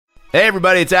Hey,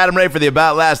 everybody, it's Adam Ray for the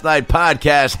About Last Night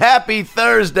podcast. Happy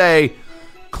Thursday.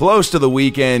 Close to the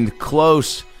weekend,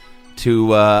 close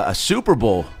to a Super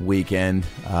Bowl weekend.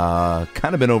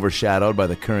 Kind of been overshadowed by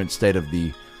the current state of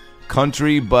the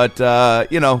country, but,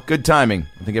 good timing.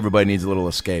 I think everybody needs a little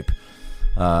escape.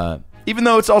 Even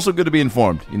though it's also good to be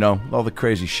informed, with all the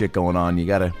crazy shit going on. You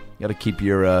gotta keep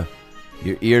your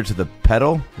ear to the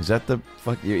pedal? Is that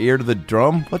your ear to the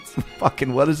drum?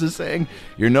 What is this saying?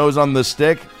 Your nose on the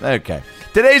stick? Okay.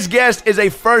 Today's guest is a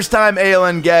first-time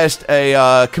ALN guest,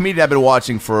 a comedian I've been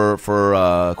watching for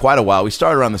quite a while. We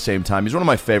started around the same time. He's one of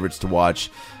my favorites to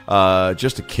watch.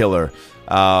 Just a killer.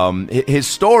 His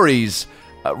stories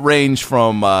range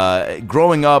from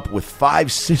growing up with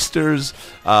 5 sisters,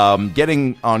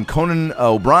 getting on Conan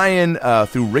O'Brien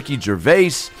through Ricky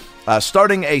Gervais,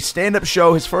 starting a stand-up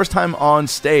show. His first time on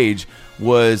stage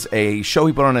was a show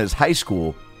he put on at his high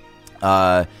school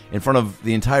in front of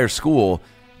the entire school,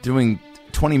 doing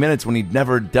 20 minutes when he'd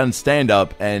never done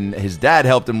stand-up, and his dad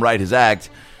helped him write his act,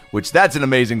 which that's an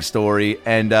amazing story.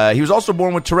 And he was also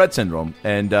born with Tourette syndrome,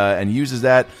 and uses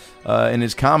that in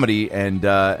his comedy and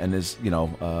is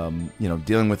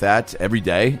dealing with that every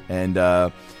day,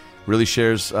 and really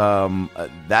shares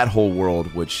that whole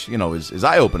world, which is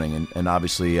eye-opening and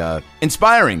obviously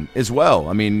inspiring as well.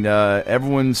 I mean,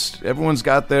 everyone's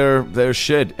got their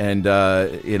shit, and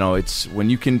it's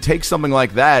when you can take something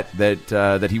like that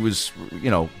he was I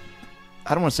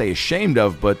don't want to say ashamed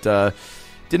of, but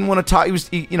didn't want to talk. He was,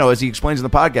 as he explains in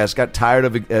the podcast, got tired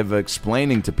of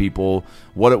explaining to people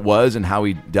what it was and how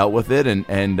he dealt with it,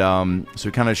 and so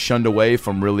he kind of shunned away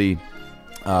from really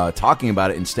talking about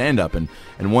it in stand-up, and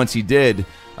once he did,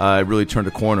 it really turned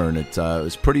a corner, and it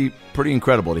was pretty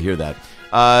incredible to hear that.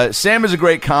 Sam is a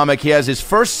great comic. He has his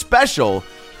first special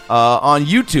on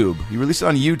YouTube. He released it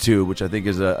on YouTube, which I think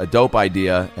is a dope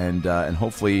idea, and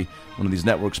hopefully one of these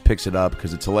networks picks it up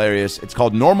because it's hilarious. It's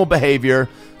called Normal Behavior,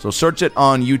 so search it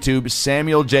on YouTube,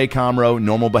 Samuel J. Comroe,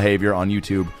 Normal Behavior on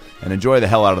YouTube, and enjoy the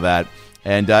hell out of that.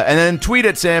 And then tweet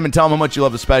at Sam and tell him how much you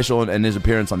love the special and his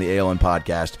appearance on the ALN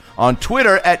podcast. On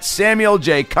Twitter, at Samuel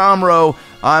J. Comroe.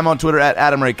 I'm on Twitter at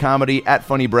Adam Ray Comedy, at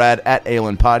Funny Brad, at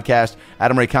ALN Podcast.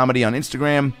 Adam Ray Comedy on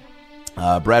Instagram.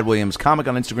 Brad Williams Comic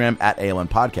on Instagram, at ALN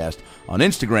Podcast on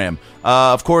Instagram.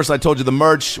 Of course, I told you the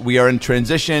merch. We are in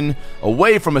transition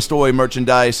away from Astoy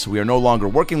merchandise. We are no longer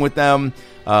working with them.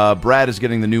 Brad is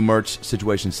getting the new merch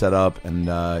situation set up,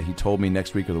 and he told me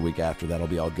next week or the week after that'll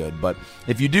be all good. But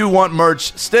if you do want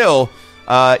merch still,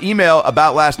 email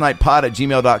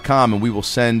aboutlastnightpod@gmail.com, and we will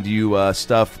send you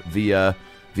stuff via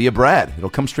Brad. It'll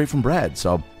come straight from Brad.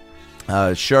 So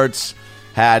shirts,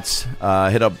 hats,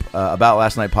 hit up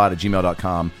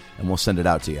aboutlastnightpod@gmail.com, and we'll send it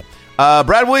out to you.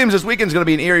 Brad Williams this weekend is going to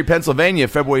be in Erie, Pennsylvania,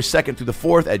 February 2nd through the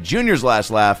 4th at Junior's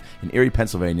Last Laugh in Erie,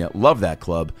 Pennsylvania. Love that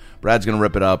club. Brad's going to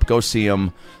rip it up. Go see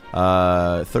him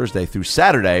Thursday through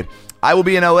Saturday. I will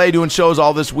be in LA doing shows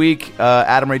all this week.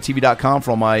 AdamRayTV.com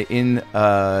for all my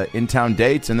in-town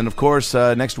dates. And then, of course,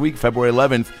 next week, February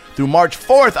 11th through March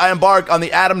 4th, I embark on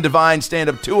the Adam Devine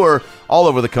stand-up tour all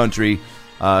over the country,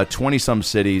 20-some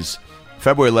cities.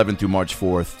 February 11th through March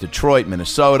 4th, Detroit,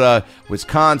 Minnesota,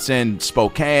 Wisconsin,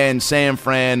 Spokane, San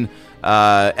Fran,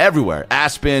 everywhere.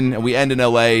 Aspen, and we end in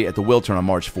LA at the Wiltern on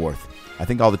March 4th. I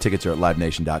think all the tickets are at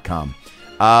livenation.com.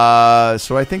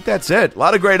 So I think that's it. A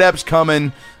lot of great eps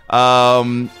coming.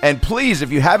 And please,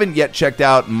 if you haven't yet checked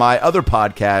out my other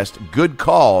podcast, Good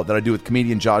Call, that I do with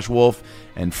comedian Josh Wolf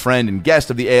and friend and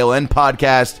guest of the ALN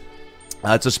podcast,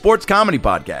 it's a sports comedy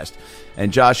podcast.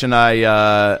 And Josh and I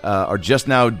are just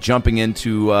now jumping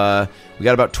into, we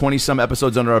got about 20-some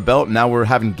episodes under our belt, and now we're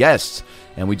having guests.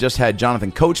 And we just had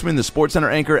Jonathan Coachman, the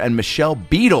SportsCenter anchor, and Michelle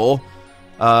Beadle,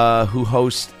 who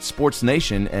hosts Sports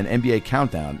Nation and NBA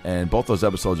Countdown. And both those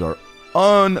episodes are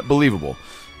unbelievable.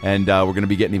 And we're going to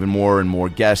be getting even more and more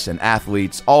guests and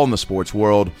athletes all in the sports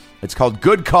world. It's called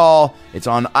Good Call. It's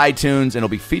on iTunes, and it'll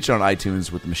be featured on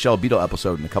iTunes with the Michelle Beadle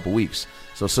episode in a couple weeks.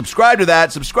 So subscribe to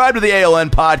that. Subscribe to the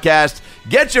ALN podcast.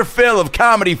 Get your fill of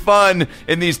comedy fun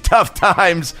in these tough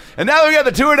times. And now that we got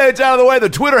the tour dates out of the way, the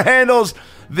Twitter handles,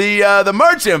 the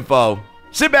merch info,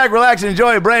 sit back, relax, and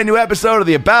enjoy a brand new episode of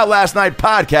the About Last Night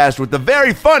podcast with the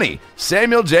very funny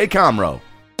Samuel J. Comroe.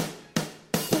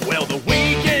 Well, the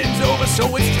weekend's over,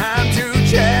 so it's time to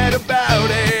chat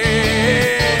about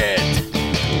it.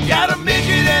 Got a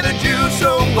midget and a Jew,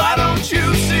 so why don't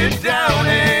you sit down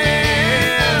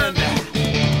and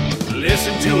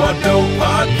listen to our dope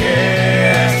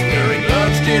podcast during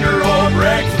lunch, dinner, or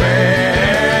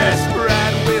breakfast.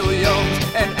 Brad Williams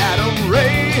and Adam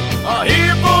Ray are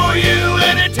here for you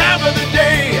any time of the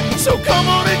day. So come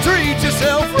on and treat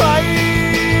yourself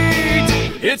right.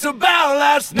 It's it's about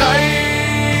last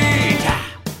night.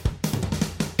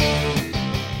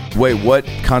 Wait, what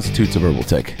constitutes a verbal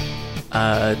tick?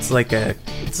 It's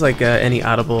like any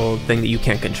audible thing that you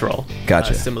can't control.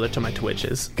 Gotcha. Similar to my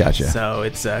twitches. Gotcha. So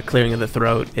it's clearing of the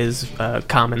throat is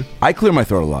common. I clear my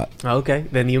throat a lot. Okay,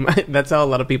 then you might. That's how a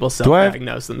lot of people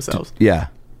self-diagnose themselves. Yeah.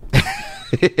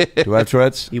 Do I have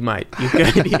Tourette's? You might. You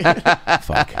could. Yeah.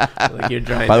 Fuck. Like you're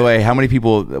trying. By the way, how many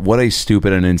people? What a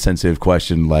stupid and insensitive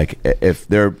question. Like, if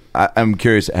there, I'm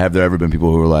curious. Have there ever been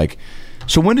people who were like,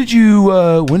 "So when did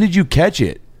you catch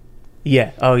it?"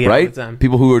 Yeah. Oh yeah. Right. All the time.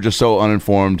 People who are just so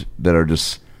uninformed that are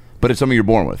just, but it's something you're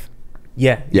born with.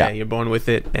 Yeah. Yeah. You're born with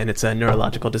it, and it's a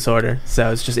neurological disorder.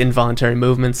 So it's just involuntary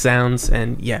movements, sounds,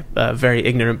 and very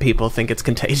ignorant people think it's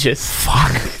contagious.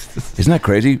 Fuck. Isn't that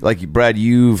crazy? Like, Brad,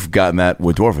 you've gotten that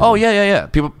with dwarfism. Oh yeah.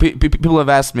 People have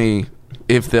asked me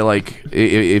if they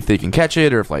if they can catch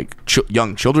it, or if like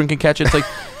young children can catch it. It's like,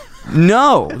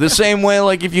 no. The same way,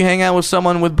 like if you hang out with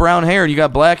someone with brown hair and you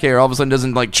got black hair, all of a sudden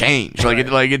doesn't like change. Like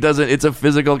it doesn't. It's a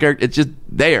physical character. It's just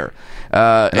there.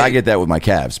 And I get that with my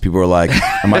calves. People are like,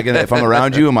 "Am I gonna? If I'm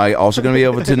around you, am I also gonna be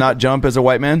able to not jump as a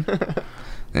white man?"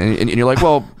 And you're like,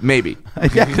 well, maybe.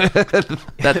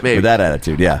 That's maybe. With that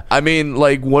attitude, yeah. I mean,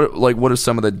 what are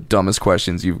some of the dumbest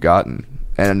questions you've gotten?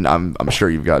 And I'm sure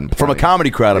you've gotten From a plenty. comedy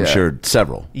crowd, I'm Yeah. sure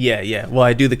several. Yeah. Well,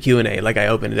 I do the Q&A. Like I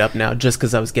open it up now just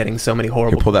because I was getting so many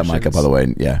horrible. You pull that mic up, by the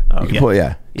way. Yeah. Oh, You can yeah. pull it,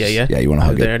 yeah. Yeah. Yeah, you want to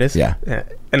hug it. There it is. Yeah.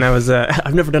 And I was.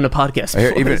 I've never done a podcast Here,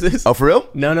 before. even, Is this- oh, for real?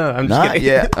 No, I'm just Not kidding.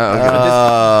 yet. Oh, okay.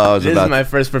 I was This about is my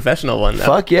first professional one, though.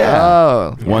 Fuck yeah.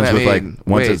 Oh, Ones I with mean,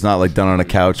 ones wait. that's not like done on a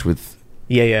couch with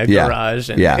Yeah, yeah. garage.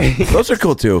 And Yeah. Those are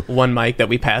cool too. one mic that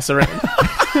we pass around.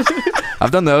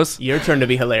 I've done those. Your turn to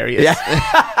be hilarious. Yeah.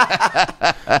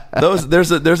 Those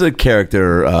there's a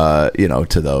character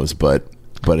to those, but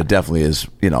it definitely is,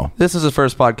 This is the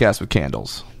first podcast with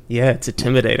candles. Yeah, it's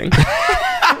intimidating.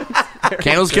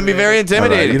 Candles can be very All right,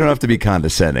 intimidating. you don't have to be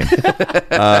condescending.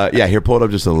 Here, pull it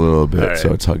up just a little bit right.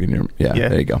 so it's hugging your Yeah.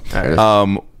 there you go.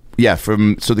 All right.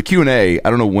 So the Q&A, I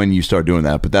don't know when you start doing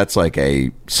that, but that's like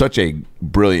such a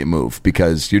brilliant move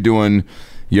because you're doing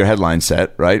your headline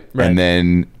set, right? Right. And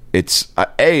then it's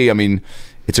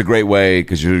it's a great way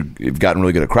because you've gotten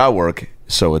really good at crowd work,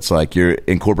 so it's like you're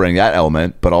incorporating that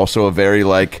element, but also a very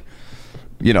like,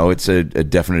 it's a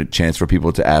definite chance for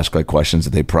people to ask like questions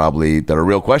that are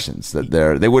real questions that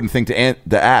they wouldn't think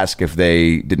to ask if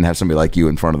they didn't have somebody like you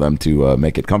in front of them to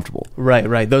make it comfortable.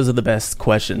 Right. Those are the best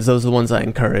questions. Those are the ones I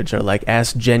encourage. Are like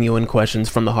ask genuine questions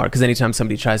from the heart. Because anytime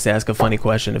somebody tries to ask a funny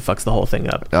question, it fucks the whole thing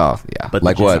up. Oh yeah, But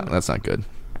Like what? That's not good.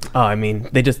 Oh, I mean,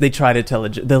 they try to tell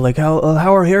they're like, how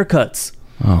are haircuts?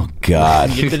 Oh God.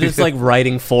 They're just like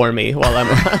writing for me while I'm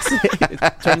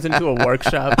it turns into a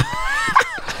workshop.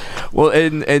 Well,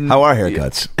 and How are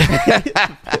haircuts?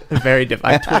 Very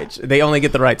different. I twitch. They only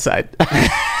get the right side.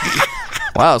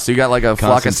 wow, so you got like a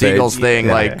flock of Constant seagulls sage. thing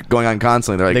Yeah. like going on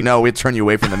constantly. They're like, no, we turn you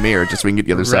away from the mirror just so we can get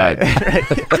the other side.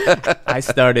 Right. I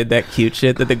started that cute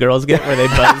shit that the girls get where they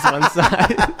buzz one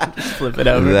side, just flip it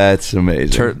over. That's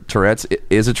amazing. Tourette's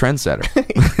is a trendsetter.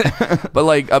 But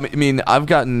like, I mean, I've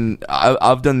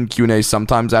done Q&A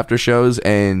sometimes after shows,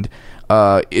 and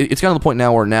it's kind of the point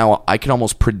now where I can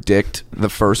almost predict the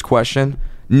first question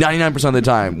 99% of the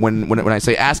time. When I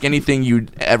say ask anything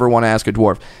you'd ever want to ask a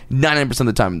dwarf, 99% of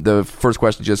the time the first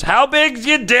question is just, how big's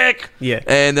your dick? Yeah.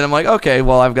 And then I'm like, okay,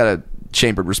 well, I've got a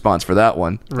chambered response for that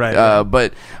one. Right.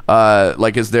 But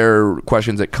like, is there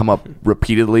questions that come up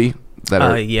repeatedly that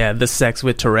are Yeah, the sex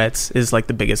with Tourette's is like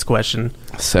the biggest question.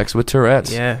 sex with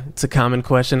Tourette's? Yeah, it's a common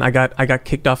question. I got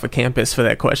kicked off of campus for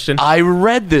that question. I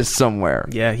read this somewhere.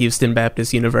 Yeah, Houston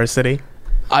Baptist University.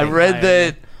 I read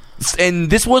that, and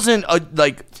this wasn't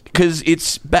because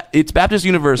it's Baptist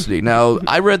University. Now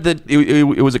I read that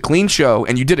it was a clean show,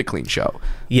 and you did a clean show.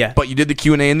 Yeah, But you did the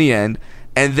Q&A in the end,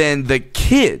 and then the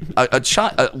kid,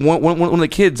 one of the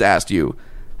kids asked you,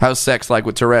 "How's sex like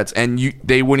with Tourette's?" And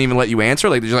they wouldn't even let you answer.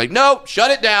 Like they're just like, "No,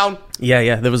 shut it down."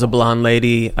 Yeah. There was a blonde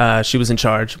lady. She was in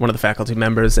charge, one of the faculty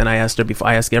members, and I asked her before.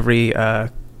 I ask every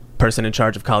person in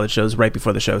charge of college shows right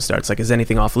before the show starts, like, is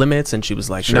anything off limits? And she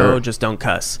was like, Sure. no, just don't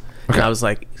cuss. Okay. And I was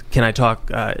like, can I talk?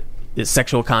 Is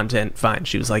sexual content fine?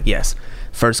 She was like, yes.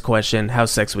 First question, how's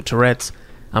sex with Tourette's?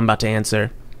 I'm about to answer.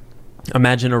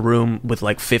 Imagine a room with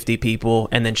like 50 people,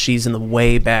 and then she's in the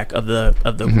way back of the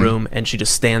room, and she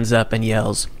just stands up and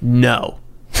yells, no.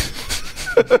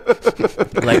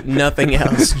 Like nothing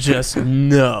else, just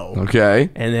no. Okay.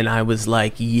 And then I was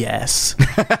like, yes.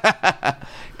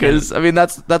 Because I mean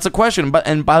that's a question. But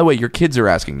and by the way, your kids are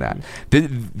asking that.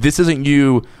 This isn't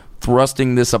you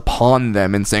thrusting this upon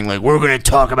them and saying like, we're going to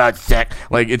talk about sex.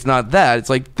 Like, it's not that. It's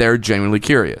like they're genuinely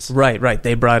curious. Right.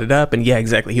 They brought it up, and yeah,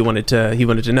 exactly. He wanted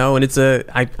to know, and it's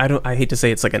I hate to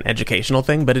say it's like an educational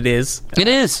thing, but it is. It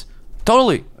is.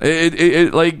 Totally.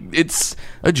 It's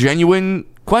a genuine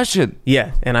question.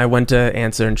 Yeah, and I went to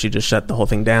answer, and she just shut the whole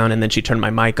thing down, and then she turned my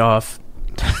mic off.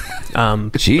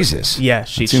 Jesus. Yeah,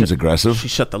 she seems aggressive. She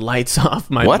shut the lights off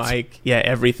my What? mic. Yeah,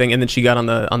 everything, and then she got on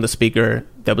the speaker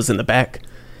that was in the back,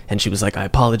 and she was like, "I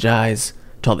apologize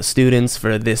to all the students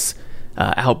for this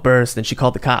outburst," and she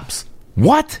called the cops.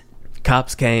 What?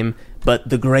 Cops came. But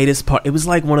the greatest part, it was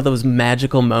like one of those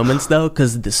magical moments, though,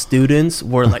 because the students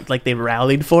were like they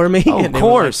rallied for me. Oh, and of they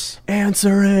course. were like,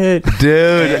 answer it.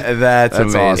 Dude, that's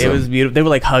amazing. awesome. It was beautiful. They were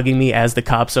like hugging me as the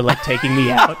cops are like taking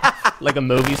me out like a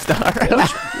movie star.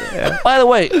 Yeah. By the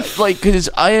way, like, because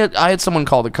I had someone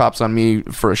call the cops on me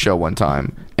for a show one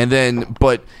time, and then,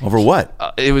 but Over what?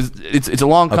 it's a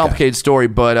long, complicated story,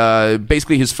 but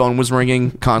basically his phone was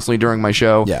ringing constantly during my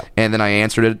show, Yeah. and then I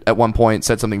answered it at one point,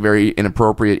 said something very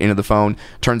inappropriate into the phone.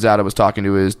 Turns out I was talking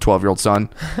to his 12-year-old son,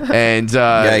 and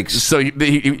Yikes. so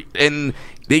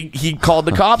he called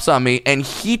the cops on me, and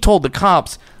he told the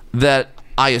cops that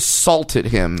I assaulted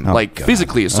him, like God.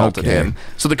 physically assaulted Okay. him.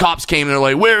 So the cops came and they're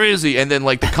like, "Where is he?" And then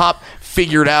like the cop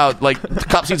figured out, like the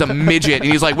cop sees a midget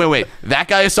and he's like, wait, that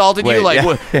guy assaulted you? Wait, Like,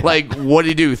 yeah. what did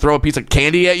he do? Throw a piece of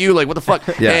candy at you? Like, what the fuck?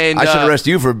 Yeah, And, I should arrest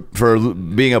you for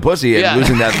being a pussy and Yeah.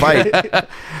 losing that fight.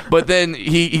 But then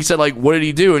he said, like, what did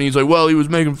he do? And he's like, well, he was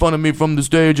making fun of me from the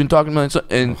stage and talking about it.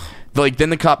 And like then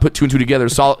the cop put two and two together. A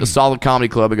solid comedy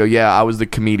club. I go, yeah, I was the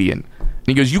comedian. And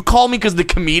he goes, you called me because the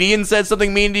comedian said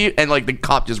something mean to you? And like the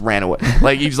cop just ran away.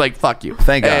 Like he's like, fuck you.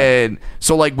 Thank God. And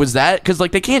so like, was that because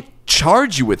like they can't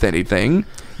charge you with anything?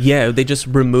 Yeah, they just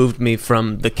removed me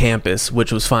from the campus,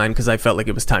 which was fine because I felt like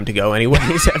it was time to go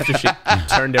anyways after she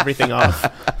turned everything off.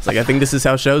 It's like, I think this is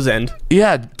how shows end.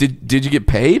 Yeah. Did you get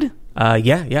paid?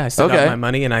 Yeah, I still Okay. got my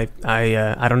money, and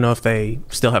I don't know if they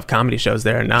still have comedy shows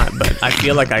there or not, but I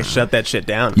feel like I shut that shit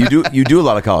down. You do a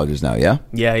lot of colleges now, yeah?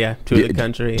 Yeah, to the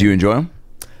country. Do you enjoy them?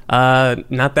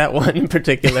 Not that one in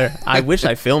particular. I wish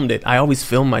I filmed it. I always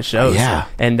film my shows. Yeah.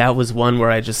 And that was one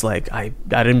where I just like I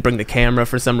didn't bring the camera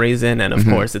for some reason, and of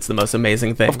course it's the most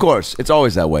amazing thing. Of course, it's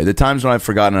always that way. The times when I've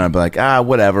forgotten, I'd be like,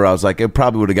 whatever. I was like, it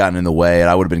probably would have gotten in the way, and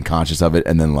I would have been conscious of it.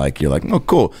 And then like, you're like, oh,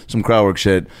 cool, some crowd work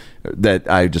shit that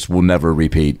I just will never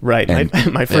repeat. Right. And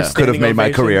My first could have standing made my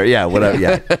ovation. career. Yeah, whatever.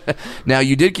 Yeah. Now,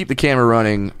 you did keep the camera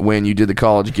running when you did the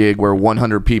college gig where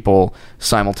 100 people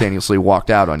simultaneously walked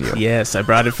out on you. Yes, I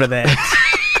brought it for that,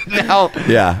 Now,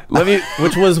 Yeah. let me...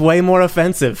 which was way more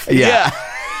offensive. Yeah.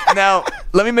 Now,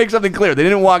 let me make something clear. They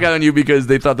didn't walk out on you because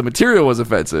they thought the material was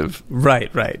offensive.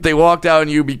 Right. They walked out on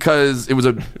you because it was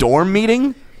a dorm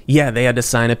meeting? Yeah, they had to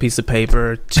sign a piece of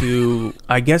paper to,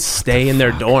 I guess, stay in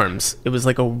their dorms. It was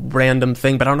like a random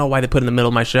thing, but I don't know why they put it in the middle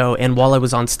of my show. And while I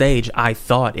was on stage, I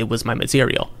thought it was my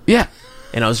material. Yeah.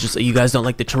 And I was just like, you guys don't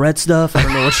like the Tourette stuff? I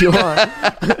don't know what you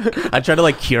want. I tried to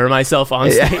like cure myself on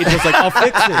stage. I was like, I'll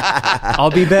fix it.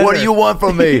 I'll be better. What do you want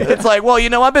from me? It's like, well,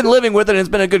 I've been living with it and it's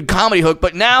been a good comedy hook,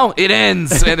 but now it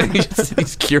ends. And then you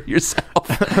just cure yourself.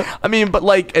 I mean, but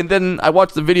like, and then I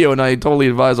watched the video and I totally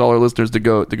advise all our listeners to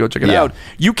go check it Yeah. out.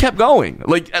 You kept going.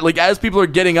 Like as people are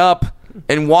getting up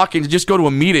and walking to just go to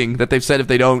a meeting that they've said if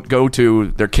they don't go to,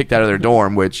 they're kicked out of their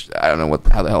dorm, which I don't know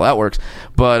how the hell that works.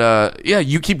 But yeah,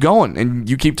 you keep going and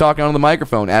you keep talking on the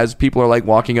microphone as people are like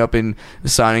walking up and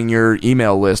signing your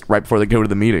email list right before they go to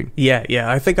the meeting. Yeah.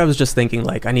 I think I was just thinking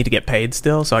like, I need to get paid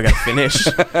still, so I got to finish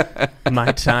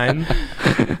my time.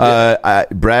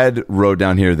 Brad wrote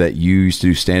down here that you used to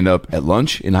do stand up at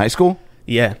lunch in high school.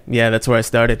 Yeah, that's where I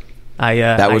started.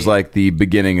 That was like the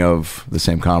beginning of the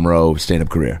Sam Comro stand up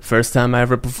career. First time I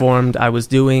ever performed, I was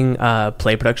doing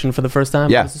play production for the first time.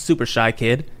 Yeah. I was a super shy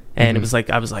kid. And it was like,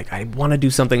 I was like, I want to do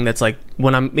something that's like,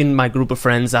 when I'm in my group of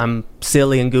friends, I'm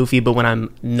silly and goofy, but when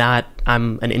I'm not,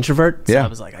 I'm an introvert. So Yeah. I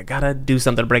was like, I got to do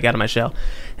something to break out of my shell.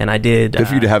 And I did. Good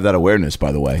for you to have that awareness,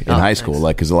 by the way, in high school. thanks.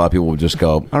 Like, because a lot of people would just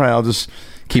go, all right, I'll just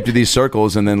keep to these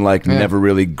circles and then like never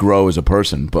really grow as a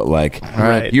person. But like,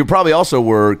 Right. you probably also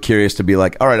were curious to be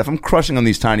like, all right, if I'm crushing on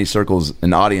these tiny circles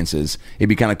and audiences, it'd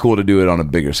be kind of cool to do it on a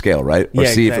bigger scale, right? Or Yeah,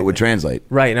 see if it exactly. would translate.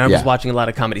 Right. And I was Yeah. watching a lot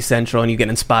of Comedy Central, and you get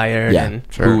inspired. Yeah. And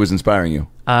Who was inspiring you?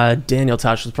 Daniel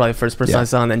Tosh was probably the first person Yeah. I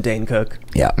saw, and then Dane Cook.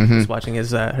 Yeah. I was watching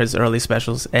his early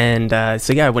specials. And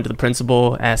so, yeah, I went to the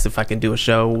principal, asked if I could do a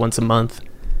show once a month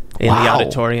in the Wow.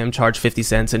 auditorium, charged 50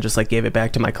 cents, and just like gave it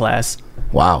back to my class.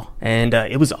 Wow. And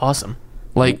it was awesome.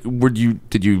 Like,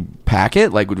 did you pack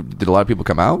it? Like, did a lot of people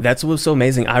come out? That's what was so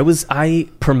amazing. I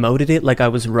promoted it like I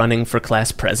was running for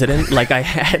class president. Like I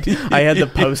had the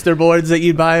poster boards that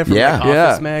you'd buy from like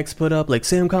Office Max put up, like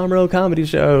Sam Comroe comedy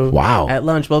show. Wow. At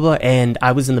lunch, blah blah. And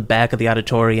I was in the back of the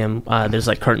auditorium. There's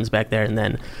like curtains back there, and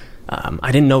then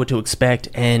I didn't know what to expect,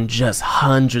 and just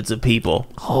hundreds of people.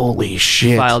 Holy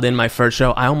shit! Filed in my first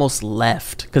show. I almost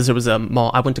left because there was a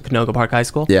mall. I went to Canoga Park High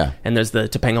School. Yeah. And there's the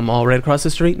Topanga Mall right across the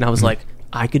street, and I was like,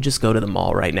 I could just go to the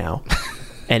mall right now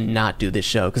and not do this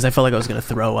show because I felt like I was going to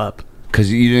throw up. Because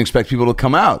you didn't expect people to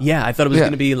come out. Yeah, I thought it was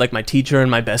going to be like my teacher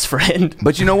and my best friend.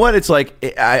 But you know what? It's like,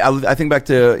 I think back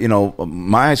to,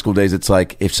 my high school days. It's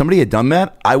like, if somebody had done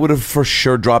that, I would have for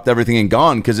sure dropped everything and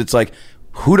gone. Because it's like,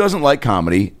 who doesn't like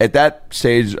comedy? At that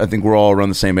stage, I think we're all around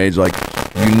the same age. Like,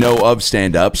 of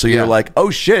stand-up. So you're like,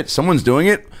 oh shit, someone's doing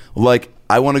it? Like,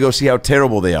 I want to go see how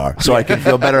terrible they are so I can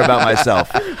feel better about myself.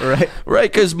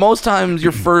 Right, because most times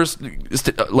your first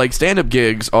stand-up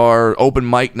gigs are open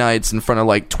mic nights in front of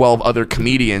like 12 other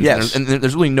comedians. Yes. And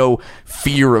there's really no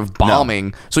fear of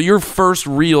bombing. No. So your first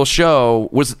real show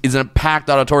is in a packed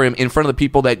auditorium in front of the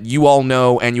people that you all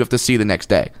know and you have to see the next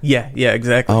day. Yeah,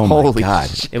 exactly. Oh my God.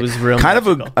 It was real kind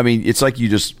magical. It's like you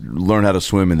just learn how to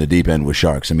swim in the deep end with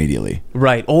sharks immediately.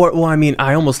 Right.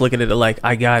 I almost look at it like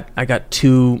I got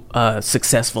too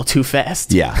successful too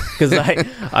fast. Yeah. Because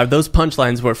those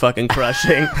punchlines were fucking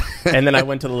crushing. And then I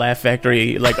went to the Laugh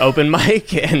Factory like open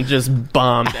mic and just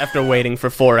bombed after waiting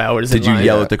for 4 hours. Did you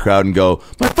yell at the crowd and go,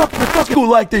 my fuck school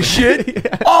like this shit?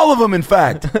 Yeah. All of them, in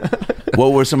fact.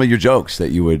 What were some of your jokes that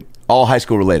you would, all high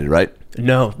school related, right?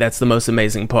 No, that's the most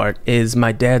amazing part, is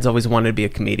my dad's always wanted to be a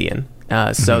comedian.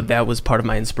 So that was part of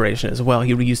my inspiration as well.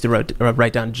 He used to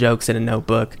write down jokes in a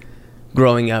notebook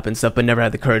growing up and stuff, but never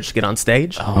had the courage to get on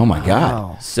stage. Oh my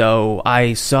God. So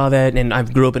I saw that, and I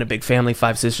grew up in a big family,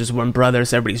 5 sisters, 1 brother,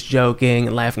 so everybody's joking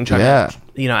and laughing, trying to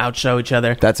outshow each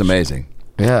other. That's amazing.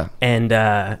 Yeah.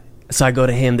 And so I go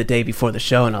to him the day before the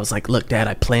show, and I was like, look, Dad,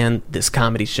 I planned this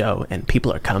comedy show, and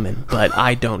people are coming, but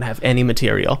I don't have any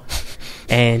material.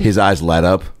 And his eyes light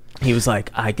up. He was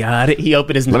like, I got it. He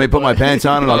opened his notebook. Let me put my pants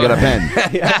on and I'll get a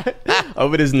pen. Yeah.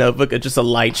 Opened his notebook, and just a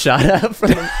light shot up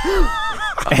from him.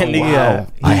 And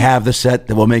I have the set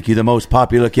that will make you the most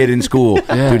popular kid in school.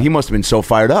 Dude, he must have been so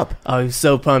fired up. Oh, he was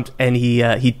so pumped. And he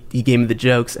gave me the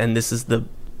jokes, and this is the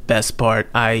best part.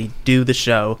 I do the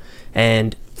show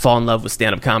and fall in love with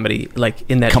stand-up comedy like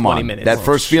in that 20 minutes. That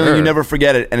first feeling, you never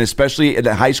forget it. And especially at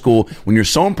high school when you're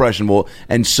so impressionable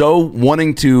and so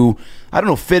wanting to,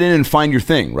 fit in and find your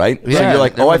thing, right? Yeah, so you're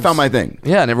like, I found my thing.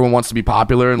 Yeah, and everyone wants to be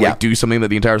popular and like do something that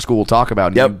the entire school will talk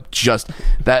about. And you just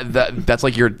that's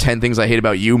like your 10 things I hate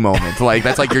about you moment. Like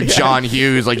that's like your John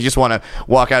Hughes. Like you just want to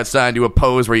walk outside and do a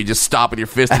pose where you just stop with your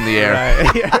fist in the air.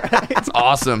 Right. It's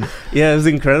awesome. Yeah, it was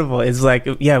incredible. It's like,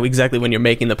 exactly when you're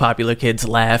making the popular kids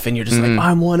laugh and you're just like,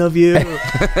 I'm one of you.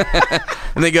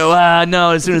 And they go,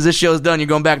 no, as soon as this show's done, you're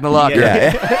going back in the locker.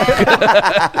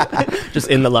 Just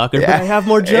in the locker. But I have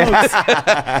more jokes.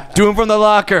 Do them from the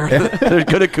locker. They're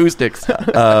good acoustics.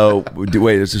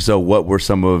 Wait, so what were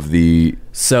some of the...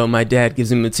 So my dad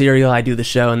gives me material, I do the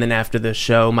show, and then after the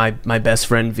show, my best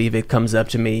friend Vivek comes up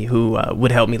to me, who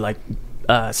would help me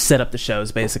set up the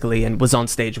shows basically, and was on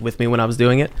stage with me when I was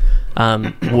doing it.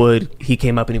 He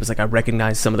came up and he was like, I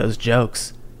recognize some of those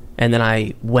jokes. And then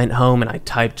I went home and I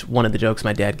typed one of the jokes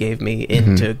my dad gave me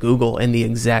into Google, and the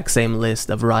exact same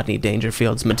list of Rodney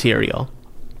Dangerfield's material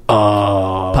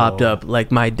popped up.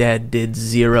 Like my dad did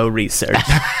zero research.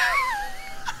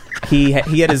 He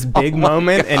had his big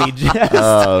moment, and he just...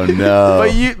 Oh, no.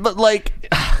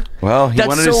 Well, he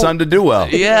wanted his son to do well.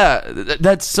 Yeah,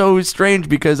 that's so strange,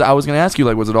 because I was going to ask you,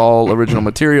 was it all original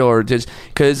material, or just...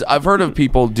 Because I've heard of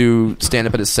people do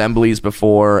stand-up at assemblies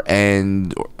before,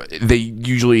 and they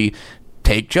usually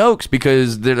take jokes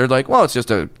because they're like, well, it's just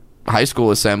a high school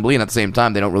assembly, and at the same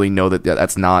time they don't really know that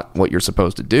that's not what you're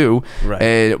supposed to do,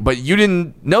 right? But you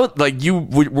didn't know, you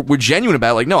were genuine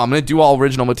about it, no, I'm going to do all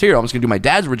original material, I'm just going to do my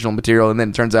dad's original material, and then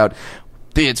it turns out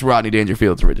it's Rodney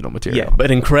Dangerfield's original material. Yeah,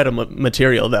 but incredible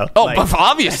material though. But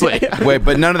obviously. Wait,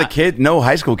 but none of the no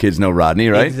high school kids know Rodney,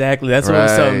 right? Exactly, that's what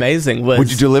was so amazing. Would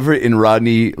you deliver it in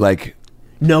Rodney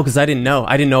No, because I didn't know.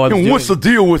 I was doing... What's the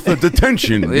deal with the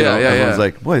detention? Everyone's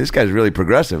like, boy, this guy's really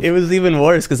progressive. It was even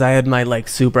worse because I had my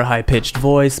super high pitched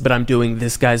voice, but I'm doing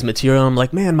this guy's material. I'm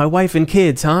like, man, my wife and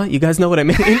kids, huh? You guys know what I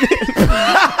mean?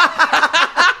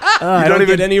 I don't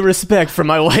get any respect from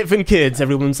my wife and kids.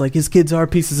 Everyone's like, his kids are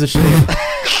pieces of shit.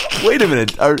 Wait a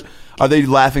minute. Are they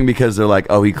laughing because they're like,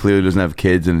 oh, he clearly doesn't have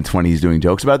kids and it's when he's doing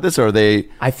jokes about this? Or are they...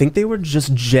 I think they were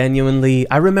just genuinely...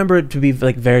 I remember it to be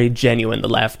very genuine, the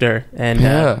laughter and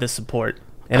the support.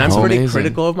 And I'm pretty Amazing.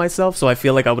 critical of myself, so I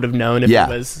feel like I would have known if Yeah.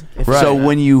 it was. So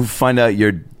when you find out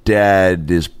your dad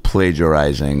is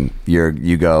plagiarizing,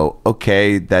 you go,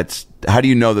 okay, how do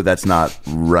you know that that's not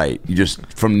right? You just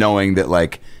from knowing that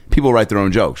like people write their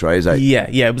own jokes, right? Is that Yeah,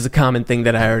 it was a common thing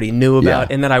that I already knew about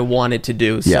Yeah. and that I wanted to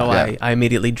do. So Yeah. I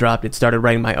immediately dropped it, started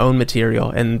writing my own material,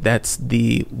 and that's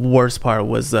the worst part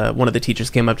was one of the teachers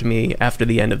came up to me after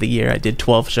the end of the year. I did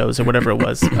 12 shows or whatever it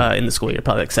was in the school year,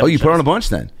 probably like 7 Oh, you put on a shows. bunch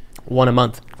then? One a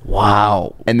month.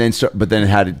 Wow. And then but then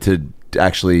had to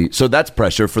actually, so that's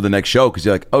pressure for the next show because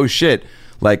you're like, oh shit,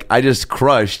 like I just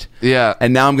crushed. Yeah.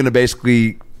 And now I'm going to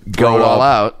basically Throw go it all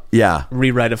up. out. Yeah.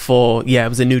 Rewrite a full, it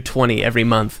was a new 20 every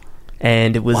month.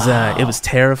 And it was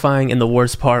terrifying. And the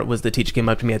worst part was the teacher came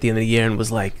up to me at the end of the year and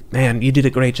was like, man, you did a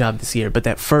great job this year, but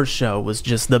that first show was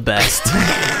just the best.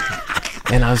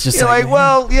 And I was just You're like, man.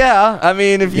 well, yeah. I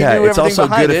mean, if you Yeah, do it's everything also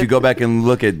behind good it, if you go back and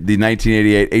look at the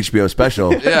 1988 HBO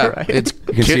special. yeah, it's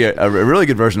You can see a really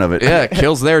good version of it. yeah,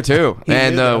 kills there too,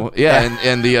 and knew, though.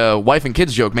 and the wife and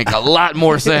kids joke make a lot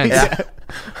more sense.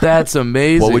 That's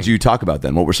amazing. What would you talk about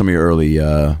then? What were some of your early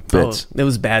bits? It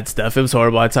was bad stuff. It was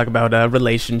horrible. I talk about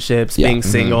relationships, Yeah. being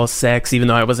single, sex, even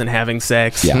though I wasn't having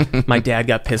sex. Yeah. My dad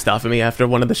got pissed off at me after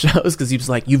one of the shows because he was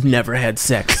like, "You've never had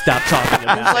sex. Stop talking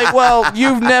about it." Like, well,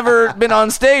 you've never been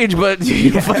on stage, but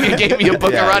you fucking gave me a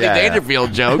book Yeah, of Rodney yeah, yeah.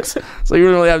 Dangerfield jokes, so you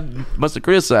really must have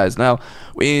criticized. Now,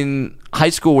 in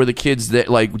high school, were the kids that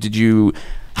like? Did you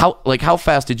how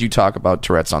fast did you talk about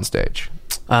Tourette's on stage?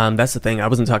 That's the thing. I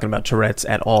wasn't talking about Tourette's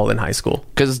at all in high school.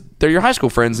 Because they're your high school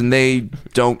friends and they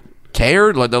don't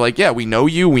care. Like, they're like, yeah, we know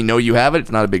you have it.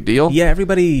 It's not a big deal. Yeah,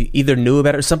 everybody either knew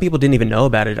about it or some people didn't even know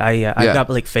about it. I got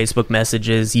like Facebook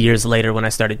messages years later when I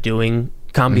started doing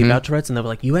comedy about Tourette's, and they were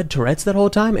like, "You had Tourette's that whole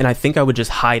time?" And I think I would just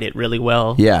hide it really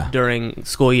well. Yeah. During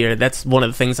school year, that's one of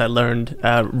the things I learned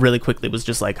really quickly was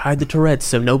just like hide the Tourette's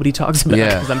so nobody talks about it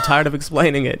Yeah. because I'm tired of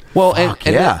explaining it. Well,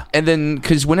 yeah. and then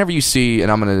because whenever you see,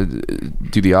 and I'm gonna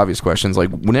do the obvious questions, like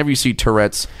whenever you see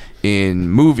Tourette's in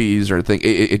movies or thing,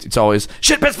 it's always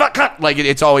shit, piss, fuck, cut. Like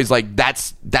it's always like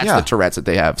that's Yeah. the Tourette's that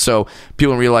they have. So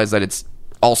people don't realize that it's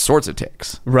all sorts of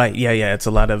tics. Right, yeah, it's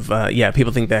a lot of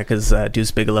people think that because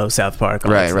Deuce Bigelow, South Park,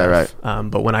 all that Right.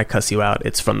 stuff. But when I cuss you out,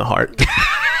 it's from the heart.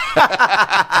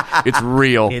 It's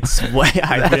real. It's why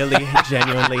I really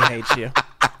genuinely hate you.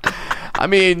 I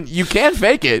mean, you can't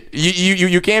fake it.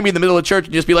 You can't be in the middle of church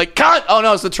and just be like, cut. Oh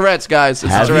no, it's the Tourette's, guys.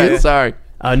 It's Have the Tourette's. you? Sorry.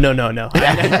 No.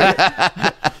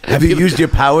 Have you used your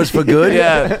powers for good?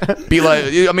 Yeah, be like,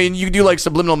 I mean, you do like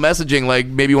subliminal messaging, like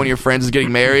maybe one of your friends is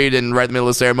getting married, and right in the middle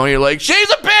of the ceremony, you're like, "She's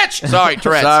a bitch." Sorry,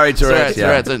 Tourette's. Sorry, Tourette's,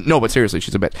 yeah. Tourette's. No, but seriously,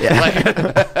 she's a bitch.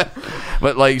 Like,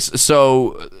 but like,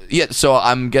 so yeah, so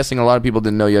I'm guessing a lot of people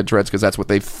didn't know you had Tourette's because that's what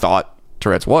they thought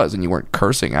Tourette's was, and you weren't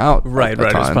cursing out. Right. At It the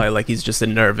was time. probably like he's just a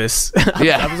nervous.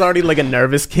 Yeah. I was already like a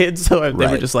nervous kid, so they were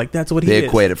Right. just like, "That's what he They is."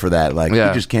 equate it for that. Like, Yeah.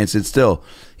 he just can't sit still.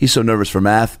 He's so nervous for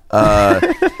math.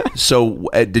 So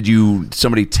did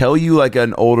somebody tell you, like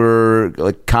an older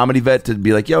like comedy vet, to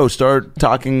be like, yo, start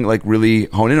talking, like really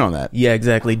hone in on that? Yeah,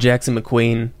 exactly. Jackson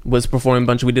McQueen was performing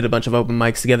we did a bunch of open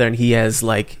mics together, and he has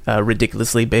like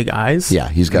ridiculously big eyes. Yeah,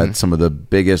 he's got some of the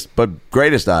biggest but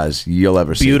greatest eyes you'll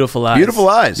ever see. Beautiful eyes. Beautiful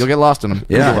eyes. You'll get lost in them.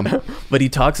 Yeah. Google them. But he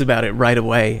talks about it right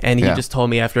away, and he Yeah. just told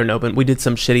me after an open, we did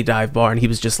some shitty dive bar, and he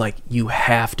was just like, "You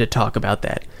have to talk about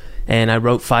that." And I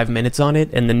wrote 5 minutes on it,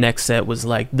 and the next set was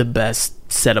like the best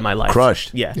set of my life. Crushed.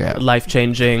 Yeah. Yeah. Life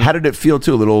changing. How did it feel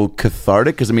too? A little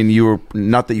cathartic? Because I mean, you were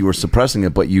not that you were suppressing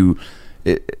it, but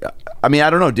I mean, I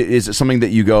don't know. Is it something that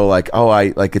you go like, oh,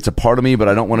 I like it's a part of me, but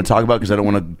I don't want to talk about because I don't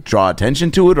want to draw attention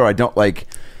to it, or I don't like.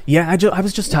 Yeah, I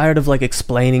was just tired of like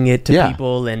explaining it to Yeah.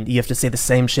 people, and you have to say the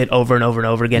same shit over and over and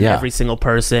over again, Yeah. every single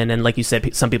person. And like you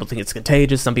said, some people think it's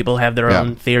contagious, some people have their Yeah.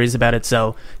 own theories about it,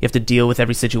 so you have to deal with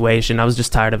every situation. I was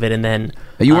just tired of it, and then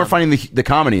You weren't finding the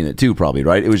comedy in it too, probably,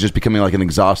 right? It was just becoming like an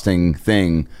exhausting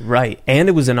thing. right, and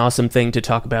it was an awesome thing to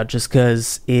talk about just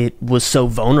because it was so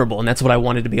vulnerable, and that's what I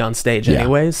wanted to be on stage Yeah.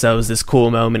 anyway. So it was this cool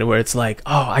moment where it's like,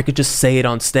 oh, I could just say it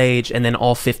on stage, and then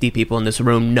all 50 people in this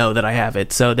room know that I have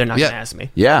it, so they're not Yeah. gonna ask me.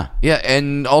 Yeah. Yeah,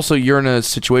 and also you're in a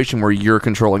situation where you're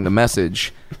controlling the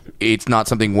message. It's not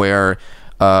something where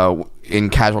in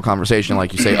casual conversation,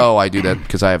 like you say, oh, I do that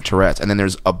because I have Tourette's, and then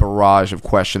there's a barrage of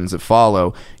questions that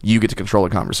follow. You get to control the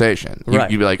conversation. Right.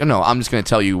 You'd be like, oh, no, I'm just going to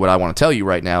tell you what I want to tell you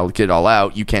right now. Get it all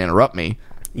out. You can't interrupt me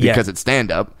Yeah. because it's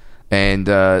stand-up. And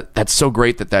that's so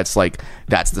great that's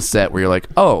the set where you're like,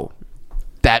 oh,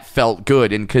 that felt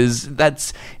good. And because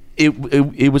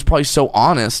it was probably so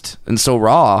honest and so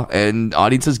raw, and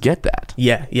audiences get that.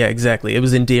 Yeah, exactly. It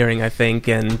was endearing, I think,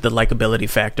 and the likability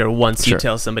factor once you Sure.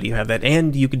 tell somebody you have that.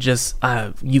 And you could just,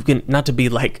 you can, not to be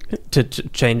like, to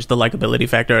change the likability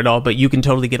factor at all, but you can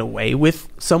totally get away with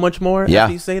so much more Yeah.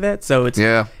 after you say that. So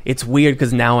it's weird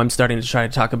because now I'm starting to try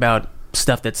to talk about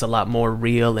stuff that's a lot more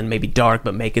real and maybe dark,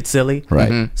 but make it silly.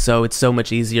 Right. So it's so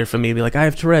much easier for me to be like, I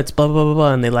have Tourette's, blah, blah, blah,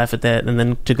 blah, and they laugh at that. And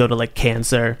then to go to like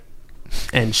cancer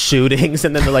and shootings,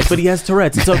 and then they're like, but he has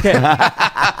Tourette's, it's okay.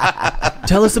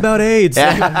 Tell us about AIDS.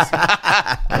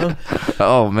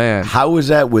 Oh man. How was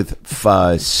that with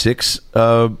 5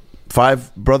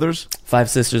 brothers? 5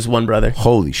 sisters, 1 brother.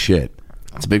 Holy shit.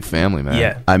 It's a big family, man.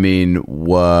 Yeah. I mean,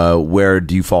 where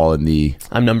do you fall in the...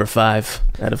 I'm number 5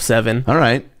 out of 7. All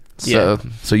right. So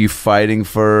So you fighting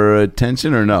for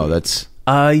attention or no? That's...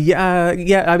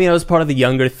 Yeah. I mean, I was part of the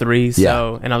younger 3, so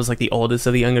Yeah. and I was like the oldest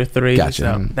of the younger 3.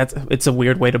 Gotcha. So it's a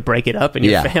weird way to break it up in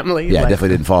your family. Yeah, like,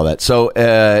 definitely didn't follow that. So,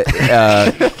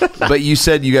 but you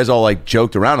said you guys all like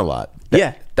joked around a lot.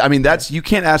 Yeah. I mean, you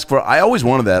can't ask for. I always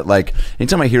wanted that. Like,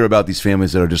 anytime I hear about these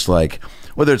families that are just like,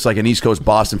 whether it's like an East Coast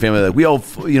Boston family, like we all,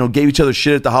 gave each other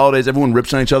shit at the holidays. Everyone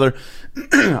rips on each other.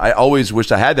 I always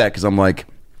wished I had that because I'm like,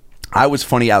 I was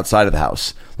funny outside of the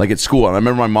house, like at school. And I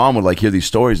remember my mom would like hear these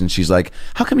stories, and she's like,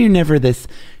 "How come you're never this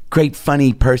great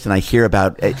funny person I hear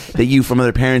about that you from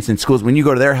other parents in schools? When you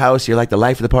go to their house, you're like the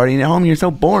life of the party, and at home you're so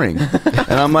boring."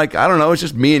 And I'm like, I don't know, it's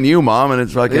just me and you, Mom, and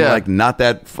it's like like not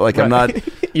that like I'm not.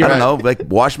 I don't know, like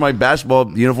wash my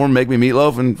basketball uniform, make me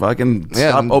meatloaf, and fucking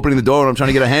stop opening the door when I'm trying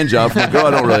to get a hand job from a girl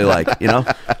I don't really like.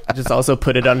 Just also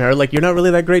put it on her, like, you're not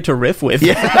really that great to riff with.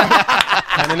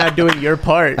 Kind of not doing your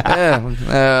part.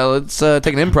 Let's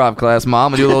take an improv class,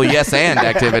 Mom, and do a little yes and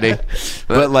activity.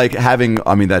 But like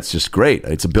that's just great.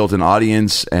 It's a built-in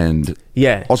audience, and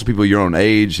Yeah. also people your own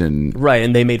age, and Right,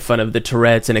 and they made fun of the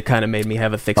Tourette's, and it kind of made me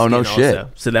have a thick Oh, skin no also. shit.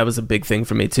 So that was a big thing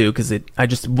for me too, because I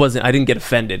didn't get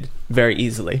offended very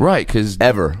easily. Right, because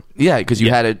ever. you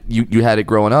had it. You had it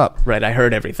growing up. Right, I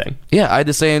heard everything. Yeah, I had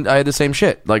the same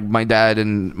shit. Like my dad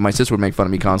and my sister would make fun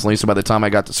of me constantly. So by the time I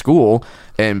got to school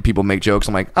and people make jokes,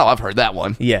 I'm like, oh, I've heard that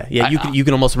one. Yeah, you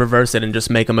can almost reverse it and just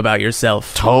make them about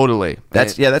yourself. Totally.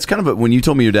 That's kind of when you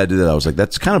told me your dad did that, I was like,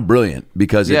 that's kind of brilliant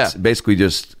because it's basically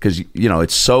just because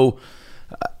it's so.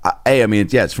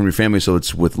 It's from your family, so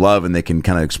it's with love, and they can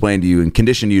kind of explain to you and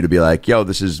condition you to be like, yo,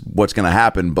 this is what's going to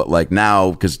happen. But like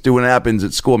now, because when it happens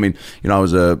at school, I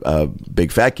was a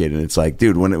big fat kid, and it's like,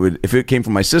 dude, if it came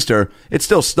from my sister, it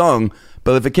still stung.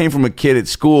 But if it came from a kid at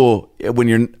school, when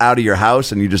you're out of your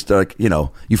house and you just like,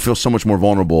 you feel so much more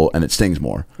vulnerable, and it stings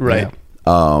more. Right.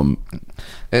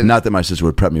 And Not that my sister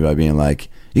would prep me by being like,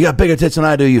 you got bigger tits than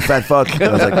I do, you fat fuck. And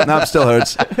I was like, no, it still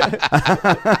hurts.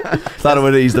 Thought it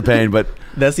would ease the pain, but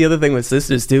That's the other thing with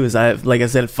sisters too, is I have, like I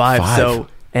said, 5. So,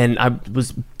 and I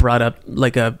was brought up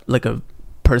like a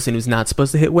person who's not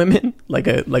supposed to hit women, like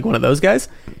one of those guys.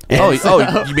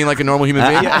 And you mean like a normal human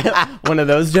being? one of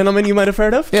those gentlemen you might have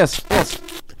heard of. Yes.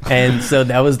 And so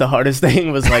that was the hardest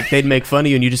thing, was like they'd make fun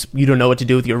of you and you don't know what to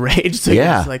do with your rage. So you're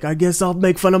just like, I guess I'll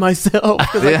make fun of myself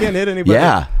because I can't hit anybody.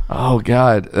 yeah. Oh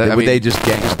God. Would they just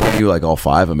gang you like all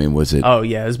 5? Was it? Oh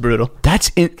yeah, it was brutal.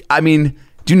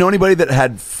 Do you know anybody that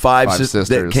had 5 sisters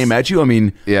that came at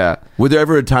you? Yeah. Was there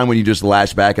ever a time when you just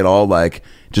lash back at all, like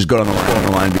just go down the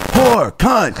line and be whore,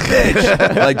 cunt, bitch,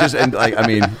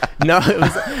 No, it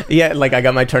was like I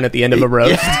got my turn at the end of a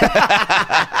roast.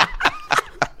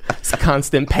 It's a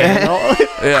constant panel.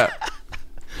 Yeah.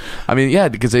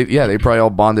 Because they probably all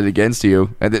bonded against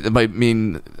you, and it might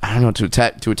mean, I don't know, to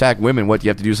attack women. What, you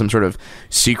have to do some sort of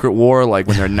secret war, like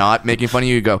when they're not making fun of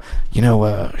you, you go,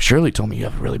 Shirley told me you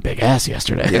have a really big ass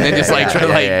yesterday, and then just try to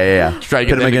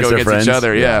get them to go against each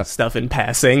other. Yeah. Stuff in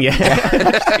passing.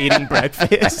 Yeah. Eating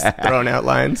breakfast, throwing out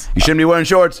lines. You shouldn't be wearing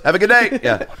shorts. Have a good day.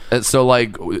 Yeah. So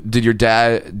like, did your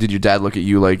dad look at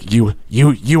you like you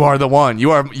are the one,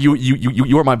 you are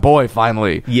my boy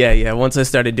finally? Yeah. Once I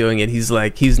started doing it, he's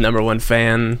number 1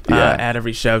 fan at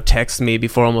every show. Texts me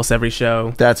before almost every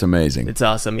show. That's amazing. It's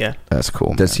awesome. Yeah. That's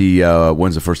cool. Does he?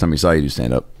 When's the first time he saw you do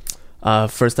stand up?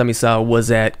 First time he saw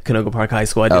was at Canoga Park High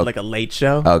School. I did like a late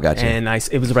show. Oh, gotcha. And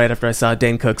it was right after I saw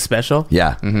Dane Cook's special.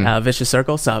 Yeah. Vicious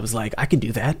Circle. So I was like, I could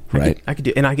do that. Right. I could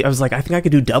do, and I was like, I think I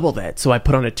could do double that. So I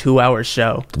put on a 2-hour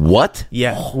show. What?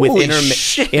 Yeah, with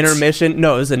shit. intermission.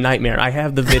 No, it was a nightmare. I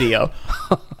have the video.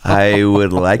 I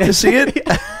would like to see it.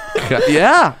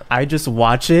 Yeah. I just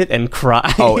watch it and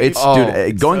cry. Oh,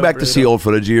 dude. Going so back to see brutal. old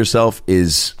footage of yourself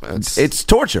it's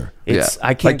torture.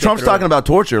 I can't Like Trump's talking about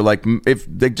torture. Like if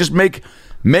they just make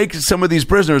make some of these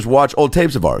prisoners watch old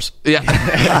tapes of ours. Yeah.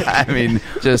 I mean,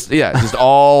 just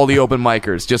all the open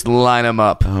micers. Just line them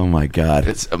up. oh my God.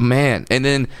 It's man. And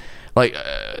then, like,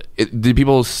 did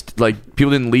people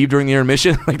people didn't leave during the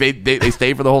intermission? Like they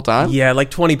stayed for the whole time? Yeah, like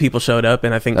 20 people showed up,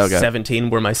 and I think Okay. 17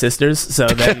 were my sisters. So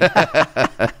then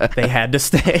they had to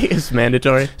stay. It's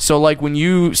mandatory. So, like, when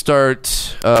you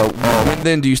start, when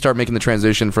then do you start making the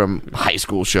transition from high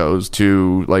school shows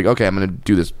to, like, okay, I'm going to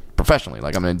do this professionally?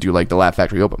 Like, I'm going to do, like, the Laugh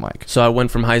Factory open mic. So I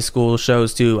went from high school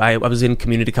shows to I was in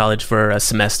community college for a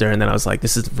semester, and then I was like,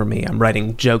 this isn't for me. I'm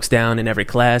writing jokes down in every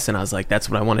class, and I was like, that's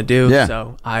what I want to do. Yeah.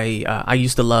 So I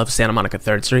used to love Santa Monica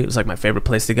 3rd Street. It was like my favorite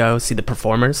place to go see the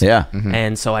performers. Yeah.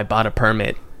 And so I bought a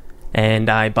permit, and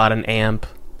I bought an amp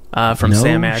from No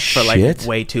Sam Ash for like shit.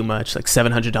 way too much, like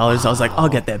 $700. I was like, I'll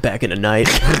get that back in a night.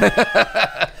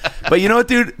 But you know what,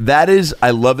 dude?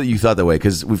 I love that you thought that way,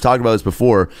 because we've talked about this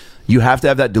before. You have to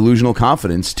have that delusional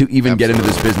confidence to even get into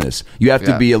this business. You have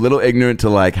to Yeah. be a little ignorant to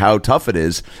like how tough it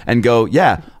is and go,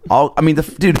 yeah,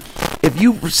 dude, if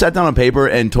you sat down on paper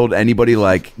and told anybody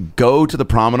like go to the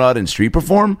promenade and street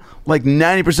perform, like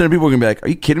 90% of people are gonna be like, are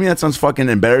you kidding me? That sounds fucking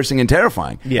embarrassing and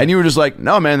terrifying. Yeah. And you were just like,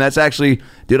 no, man, that's actually,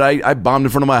 dude, I bombed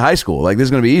in front of my high school. Like, this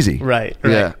is gonna be easy. Right.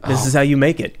 Yeah. This is how you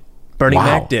make it. Bernie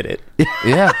Wow. Mac did it.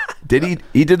 Yeah. Did he?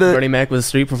 He did the. Bernie Mac was a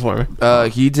street performer.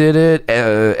 He did it.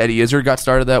 Eddie Izzard got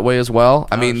started that way as well.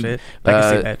 I mean, shit. I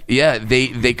can see that. yeah,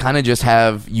 they kind of just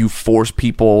have you force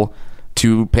people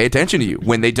to pay attention to you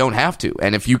when they don't have to.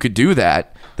 And if you could do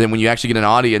that, then when you actually get an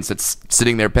audience that's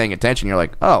sitting there paying attention, you're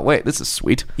like, oh, wait, this is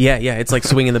sweet. Yeah, it's like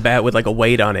swinging the bat with like a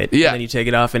weight on it. Yeah. And then you take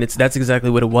it off, and that's exactly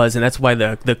what it was, and that's why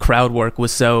the crowd work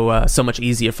was so much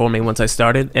easier for me once I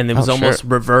started. And it was Oh, almost sure.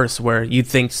 reverse, where you'd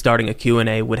think starting a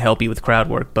Q&A would help you with crowd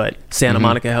work, but Santa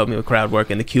Monica helped me with crowd work,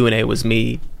 and the Q&A was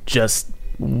me just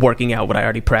working out what I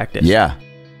already practiced. Yeah.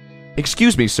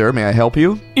 Excuse me, sir, may I help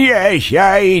you? Yes,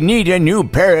 I need a new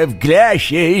pair of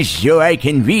glasses so I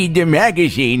can read the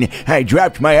magazine. I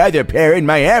dropped my other pair in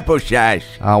my applesauce.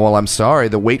 Well, I'm sorry.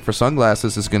 The wait for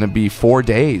sunglasses is going to be 4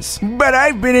 days. But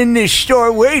I've been in this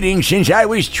store waiting since I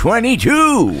was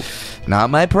 22. Not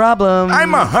my problem.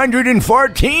 I'm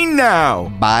 114 now.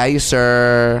 Bye,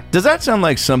 sir. Does that sound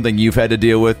like something you've had to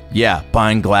deal with? Yeah,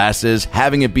 buying glasses,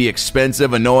 having it be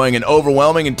expensive, annoying, and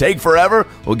overwhelming and take forever?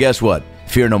 Well, guess what?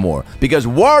 Fear no more, because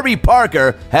Warby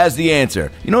Parker has the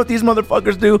answer. You know what these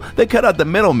motherfuckers do? They cut out the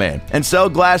middleman and sell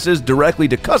glasses directly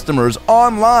to customers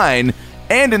online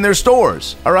and in their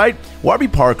stores. All right? Warby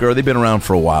Parker, they've been around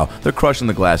for a while. They're crushing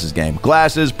the glasses game.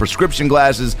 Glasses, prescription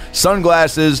glasses,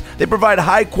 sunglasses. They provide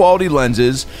high-quality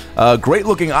lenses,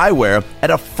 great-looking eyewear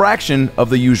at a fraction of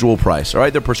the usual price. All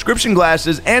right? Their prescription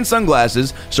glasses and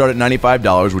sunglasses start at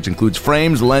 $95, which includes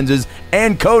frames, lenses,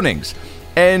 and coatings.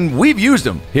 And we've used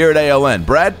them here at ALN.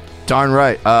 Brad? Darn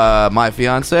right. My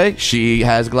fiance, she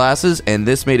has glasses, and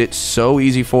this made it so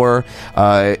easy for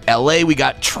her. LA, we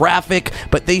got traffic,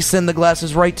 but they send the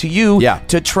glasses right to you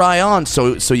to try on.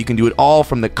 So you can do it all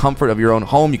from the comfort of your own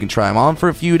home. You can try them on for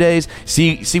a few days,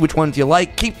 see which ones you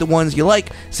like, keep the ones you like,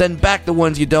 send back the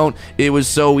ones you don't. It was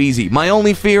so easy. My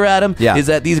only fear, Adam, is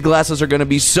that these glasses are going to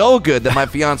be so good that my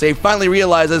fiance finally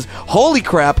realizes, holy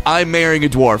crap, I'm marrying a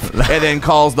dwarf, and then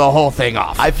calls the whole thing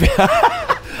off.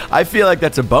 I feel like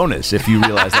that's a bonus if you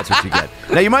realize that's what you get.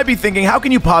 Now, you might be thinking, how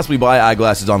can you possibly buy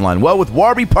eyeglasses online? Well, with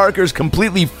Warby Parker's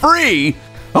completely free...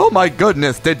 Oh my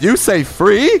goodness, did you say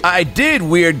free? I did,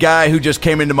 weird guy who just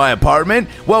came into my apartment.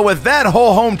 Well, with that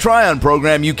whole home try-on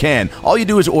program, you can. All you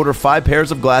do is order 5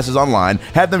 pairs of glasses online,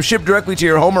 have them shipped directly to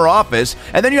your home or office,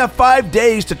 and then you have 5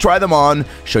 days to try them on,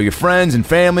 show your friends and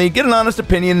family, get an honest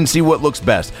opinion, and see what looks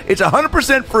best. It's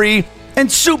 100% free. And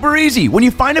super easy. When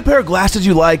you find a pair of glasses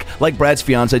you like Brad's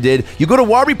fiance did, you go to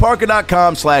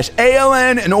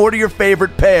warbyparker.com/ALN and order your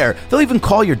favorite pair. They'll even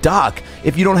call your doc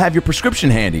if you don't have your prescription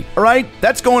handy. All right?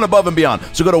 That's going above and beyond.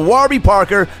 So go to Warby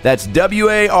Parker, that's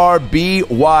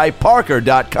WARBY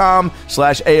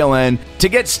Parker.com/ALN to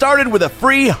get started with a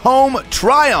free home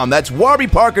try-on. That's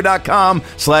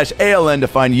warbyparker.com/ALN to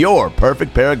find your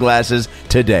perfect pair of glasses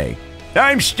today.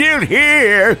 I'm still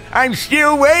here. I'm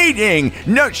still waiting.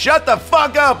 No, shut the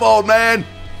fuck up, old man.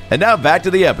 And now back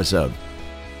to the episode.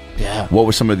 Yeah. What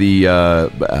were some of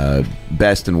the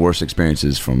best and worst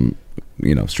experiences from,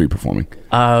 street performing?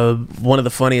 One of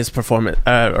the funniest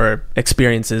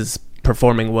experiences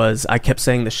performing was I kept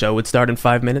saying the show would start in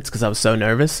 5 minutes because I was so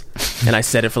nervous, and I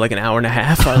said it for like an hour and a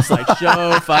half. I was like,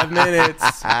 show 5 minutes,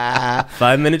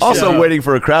 5 minutes. Also show. waiting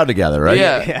for a crowd to gather, right?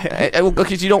 Yeah.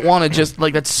 Because you don't want to just,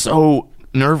 that's so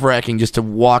nerve-wracking just to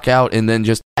walk out and then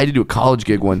just... I had to do a college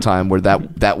gig one time where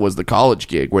that was the college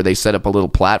gig where they set up a little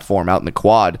platform out in the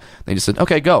quad. They just said,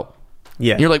 okay, go.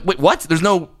 Yeah. And you're like, wait, what? There's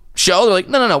no show? They're like,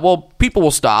 no. Well, people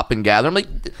will stop and gather. I'm like,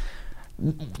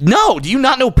 no, do you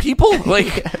not know people?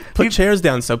 Like, Put chairs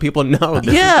down so people know. this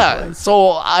is the yeah. place. So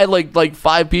I like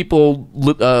 5 people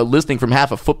listening from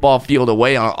half a football field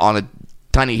away on a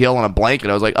tiny hill on a blanket.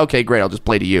 I was like, okay, great. I'll just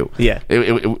play to you. Yeah.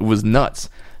 It was nuts,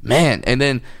 man. And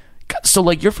then, so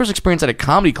like your first experience at a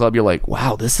comedy club, you're like,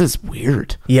 wow, this is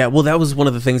weird. Yeah, well, that was one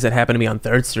of the things that happened to me on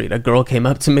 3rd Street. A girl came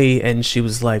up to me and she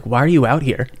was like, "Why are you out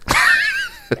here?"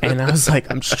 And I was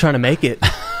like, "I'm just trying to make it,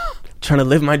 trying to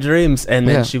live my dreams." And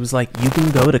then Yeah. she was like, "You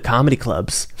can go to comedy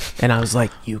clubs." And I was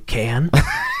like, "You can?"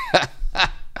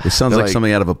 It sounds They're like like-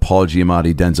 something out of a Paul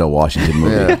Giamatti, Denzel Washington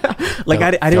movie. Like,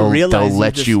 I didn't realize they'll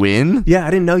let just- you in. Yeah, I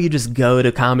didn't know you just go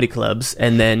to comedy clubs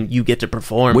and then you get to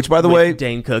perform. Which, by the with way-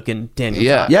 Dane Cook and Daniel.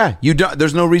 Yeah. Todd. Yeah, you don't.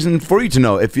 There's no reason for you to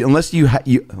know unless you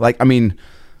like. I mean,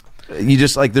 you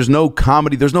just like. There's no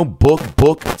comedy. There's no book.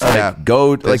 It's Yeah. like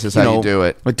go. This like is how you do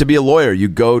it. Like to be a lawyer, you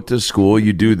go to school.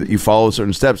 You do. You follow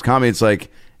certain steps. Comedy, it's like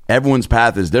everyone's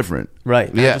path is different.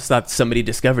 Right. Yeah. I just thought somebody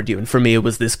discovered you. And for me, it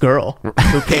was this girl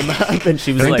who came up and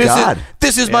she was Thank like, God.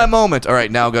 This is my moment. All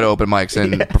right, now go to open mics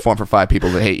and perform for 5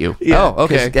 people that hate you. Yeah. Oh,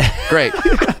 okay, great,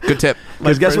 good tip.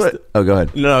 Because guess first- what? Oh, go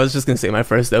ahead. No, I was just going to say my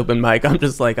first open mic. I'm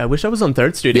just like, I wish I was on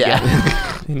 3rd Street again.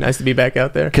 Nice to be back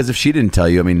out there. Because if she didn't tell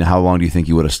you, I mean, how long do you think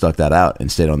you would have stuck that out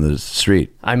and stayed on the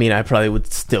street? I mean, I probably would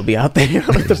still be out there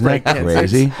with the break dancers.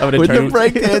 crazy? I would have With the turned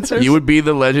break dancers? You would be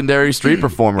the legendary street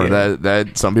performer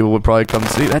that some people would probably come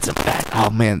see. That's a fact. Oh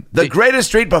man, The greatest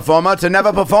street performer to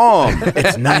never perform.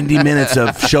 It's 90 minutes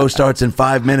of show starts in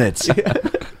 5 minutes.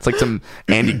 it's like some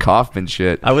Andy Kaufman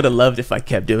shit. I would have loved if I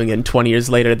kept doing it. And 20 years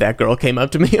later, that girl came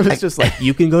up to me and was just like,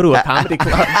 "You can go to a comedy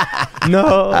club."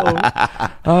 No.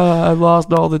 I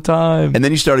lost all the time. And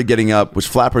then you started getting up, which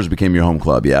Flappers became your home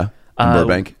club, yeah? In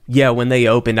Burbank? Yeah, when they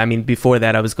opened. I mean, before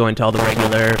that, I was going to all the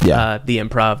regular, Yeah. the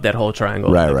Improv, that whole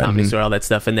triangle, Right, the right. Comedy Mhm. Store, all that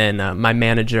stuff. And then my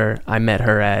manager, I met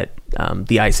her at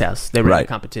the Ice House. They were in a Right.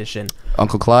 competition.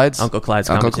 Uncle Clyde's Uncle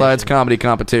Clyde's comedy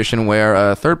competition,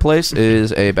 where third place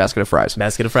is a basket of fries.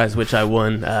 Basket of fries, which I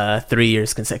won 3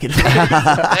 years consecutively.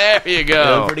 There you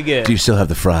go. Pretty good. Do you still have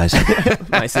the fries?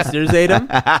 My sisters ate them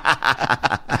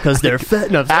because they're fat.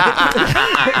 No,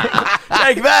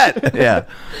 Like that. Yeah.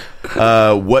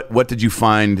 What did you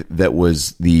find that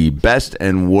was the best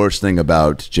and worst thing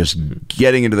about just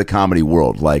getting into the comedy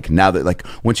world? Like now that, like,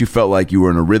 once you felt like you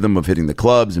were in a rhythm of hitting the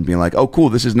clubs and being like, oh, cool,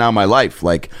 this is now my life.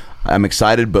 Like, I'm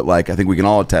excited, but like, I think we can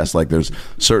all attest, like, there's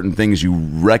certain things you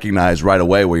recognize right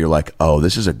away where you're like, oh,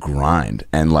 this is a grind.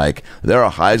 And like, there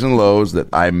are highs and lows that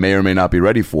I may or may not be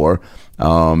ready for.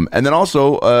 And then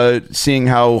also seeing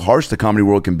how harsh the comedy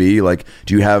world can be. Like,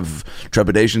 do you have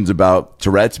trepidations about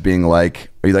Tourette's being like,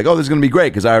 are you like, oh, this is going to be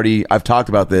great because I've talked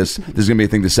about this. This is going to be a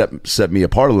thing to set me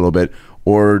apart a little bit.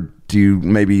 Or do you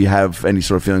maybe have any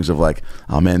sort of feelings of like,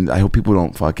 oh man, I hope people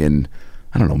don't fucking,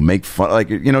 I don't know, make fun, like,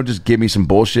 you know, just give me some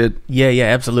bullshit. Yeah,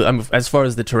 absolutely. As far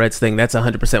as the Tourette's thing, that's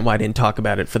 100% why I didn't talk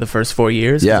about it for the first 4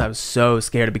 years. 'Cause Yeah. I was so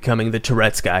scared of becoming the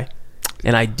Tourette's guy.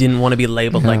 And I didn't want to be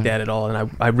labeled like that at all. And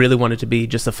I really wanted to be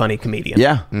just a funny comedian.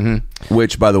 Yeah. Mm-hmm.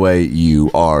 Which, by the way, you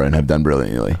are and have done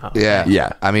brilliantly. Yeah. Yeah,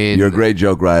 I mean, you're a great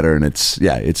joke writer, and it's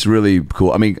really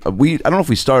cool. I mean, I don't know if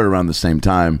we started around the same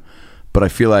time, but I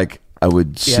feel like I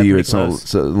would see you at pretty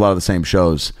close. a lot of the same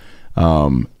shows.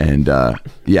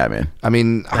 Yeah, man. I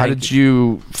mean, how did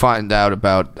you find out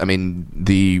about? I mean,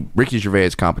 the Ricky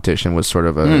Gervais competition was sort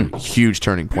of a huge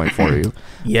turning point for you.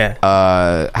 Yeah.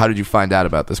 How did you find out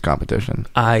about this competition?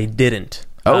 I didn't.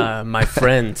 Oh. My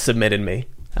friend submitted me.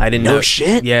 I didn't No know.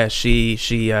 shit? Yeah, she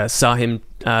saw him.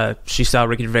 She saw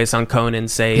Ricky Gervais on Conan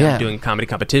say, Yeah. "I'm doing a comedy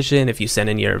competition. If you send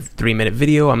in your 3-minute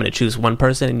video, I'm going to choose one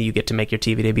person, and you get to make your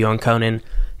TV debut on Conan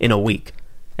in a week."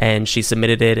 And she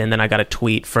submitted it, and then I got a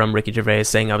tweet from Ricky Gervais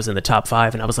saying I was in the top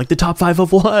 5, and I was like, "The top 5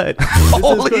 of what?"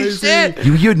 Holy shit!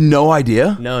 You had no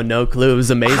idea? No clue. It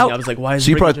was amazing. How- I was like, "Why is So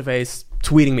you Ricky probably- Gervais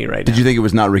tweeting me right now?" Did you think it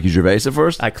was not Ricky Gervais at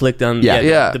first? I clicked on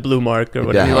Yeah. the blue mark or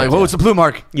whatever. Yeah. You're like, whoa, it's a blue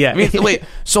mark. Yeah. I mean, wait.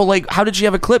 So, like, how did she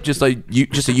have a clip? Just a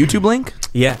YouTube link?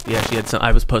 Yeah. She had some.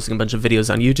 I was posting a bunch of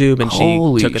videos on YouTube, and she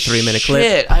Holy took a 3-minute clip.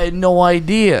 shit, I had no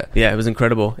idea. Yeah, it was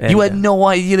incredible. And, You had no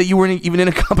idea that you weren't even in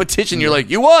a competition. You're like,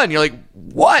 you won. You're like,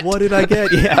 what? What did I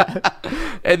get? Yeah.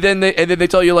 And then they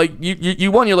tell you like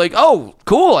you won. You're like, oh,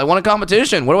 cool. I won a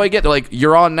competition. What do I get? They're like,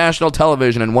 you're on national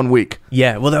television in 1 week.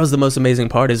 Yeah. Well, that was the most amazing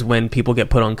part is when people get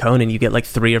put on Conan, you get like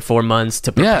 3 or 4 months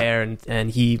to prepare.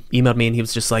 And he emailed me and he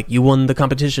was just like, "You won the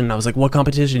competition." And I was like, "What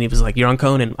competition?" He was like, "You're on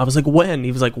Conan." I was like, "When?"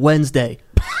 He was like, "Wednesday."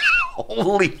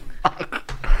 Holy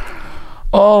fuck.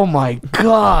 Oh my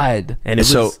god. And it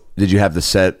So, was. did you have the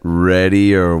set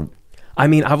ready or? I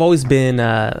mean, I've always been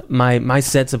my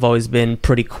sets have always been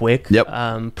pretty quick.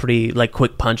 Yep. Pretty like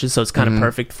quick punches, so it's kind of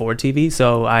perfect for TV.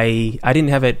 So I didn't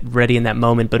have it ready in that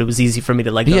moment, but it was easy for me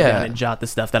to like go down and jot the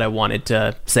stuff that I wanted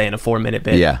to say in a 4-minute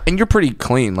bit. Yeah. And you're pretty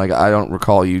clean. Like I don't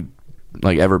recall you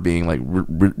like ever being like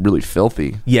really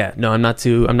filthy. Yeah, no, I'm not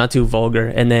too vulgar.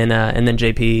 And then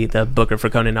JP, the booker for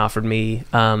Conan, offered me.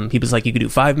 He was like, you could do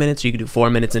 5 minutes, you could do 4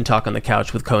 minutes, and talk on the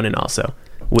couch with Conan also,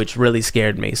 which really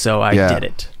scared me. So I did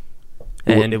it,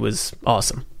 and it was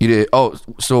awesome. You did? Oh,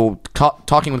 so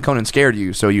talking with Conan scared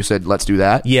you? So you said, let's do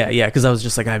that? Yeah, because I was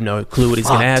just like, I have no clue what he's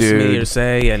gonna ask me or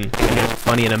say, and it's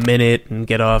funny in a minute and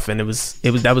get off, and that was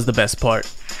the best part.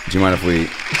 Do you mind if we?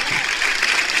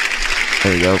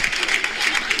 There you go.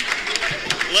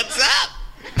 What's up?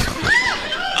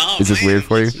 Oh, Is this weird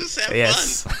for you? let's just have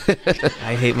Yes, fun.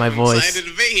 I hate my voice. Excited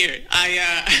to be here.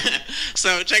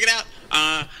 So check it out.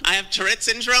 I have Tourette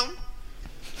syndrome.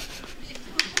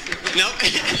 No, no,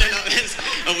 that's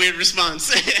a weird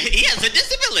response. He has a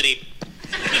disability.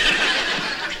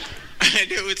 I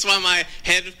do. It's why my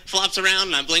head flops around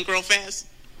and I blink real fast.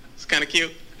 It's kind of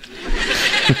cute.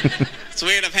 It's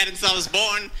weird. I've had it since I was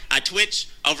born. I twitch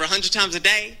over 100 times a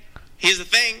day. Here's the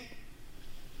thing.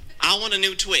 I want a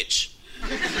new Twitch.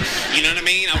 You know what I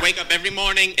mean? I wake up every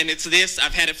morning and it's this.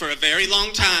 I've had it for a very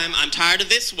long time. I'm tired of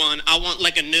this one. I want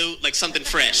like a new, like something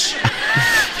fresh.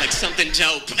 Like something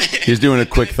dope. He's doing a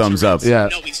quick thumbs up. Yeah.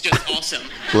 No, he's just awesome.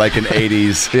 Like an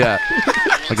 80s. Yeah.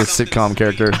 Like a sitcom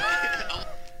character.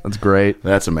 That's great.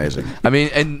 That's amazing. I mean,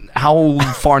 and how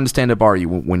far into stand-up are you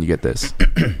when you get this?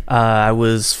 I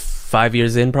was 5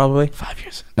 years in, probably. 5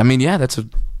 years. I mean, yeah, that's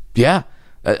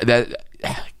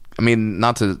I mean,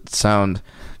 not to sound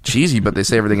cheesy, but they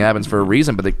say everything happens for a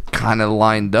reason, but they kind of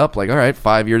lined up like, all right,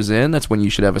 5 years in, that's when you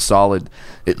should have a solid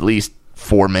at least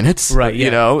 4 minutes. Right, You yeah.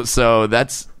 know, so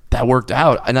that worked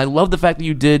out. And I love the fact that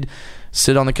you did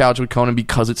sit on the couch with Conan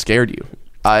because it scared you.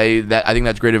 I think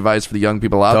that's great advice for the young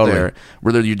people out Totally. there,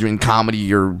 whether you're doing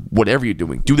comedy or whatever you're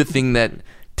doing. Do the thing that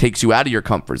takes you out of your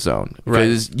comfort zone.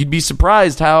 Because you'd be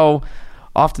surprised how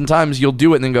oftentimes you'll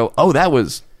do it and then go, oh, that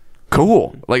was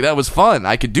cool. Like, that was fun.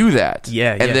 I could do that.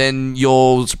 Yeah, And then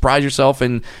you'll surprise yourself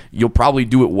and you'll probably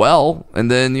do it well.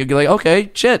 And then you'll be like, okay,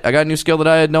 shit, I got a new skill that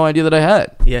I had no idea that I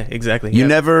had. Yeah, exactly. You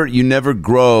Yeah. never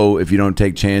grow if you don't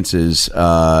take chances,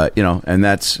 and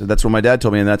that's what my dad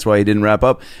told me, and that's why he didn't wrap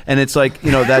up. And it's like,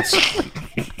 that's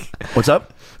what's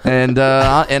up? And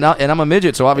I'm a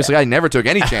midget, so obviously I never took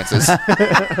any chances.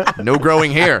 No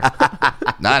growing here.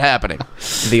 Not happening.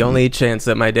 The only chance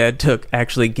that my dad took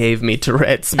actually gave me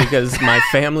Tourette's because my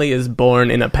family is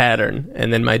born in a pattern,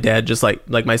 and then my dad just like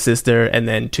my sister, and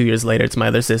then 2 years later it's my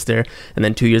other sister, and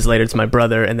then 2 years later it's my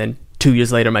brother, and then 2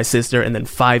 years later my sister, and then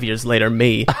 5 years later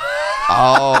me.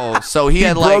 Oh, so he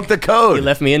had Broke the He code.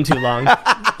 left me in too long.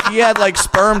 he had like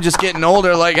sperm just getting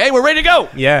older. Like, hey, we're ready to go.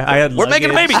 Yeah, I had We're making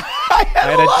a baby. I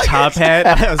had a top hat.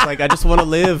 I was like, I just want to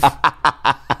live.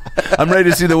 I'm ready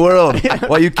to see the world.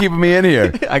 Why are you keeping me in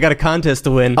here? I got a contest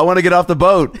to win. I want to get off the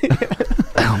boat.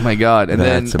 Oh my god! And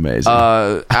That's then amazing.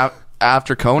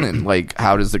 After Conan, like,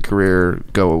 how does the career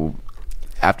go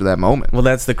after that moment? Well,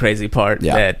 that's the crazy part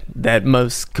Yeah. that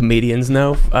most comedians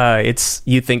know. It's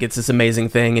you think it's this amazing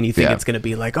thing, and you think Yeah. it's going to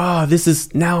be like, oh, this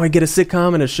is now I get a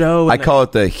sitcom and a show. I And call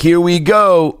it the "here we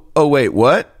go." Oh wait,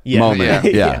 what? Moment.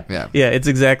 Yeah. Yeah. yeah. It's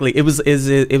exactly. It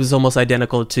was almost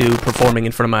identical to performing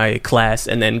in front of my class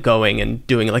and then going and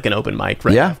doing like an open mic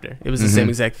right Yeah. after. It was the same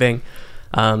exact thing.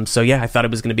 So yeah, I thought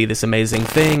it was going to be this amazing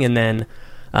thing, and then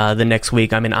the next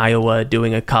week I'm in Iowa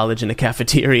doing a college in a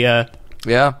cafeteria.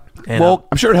 Yeah. And, Well,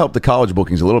 I'm sure it helped the college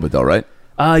bookings a little bit, though, right?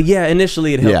 yeah,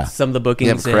 initially it helped Yeah. some of the You bookings.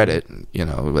 have and- credit,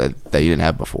 that you didn't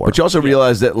have before. But you also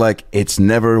realize that, like, it's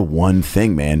never one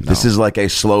thing, man. This is like a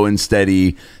slow and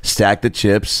steady stack the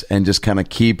chips and just kind of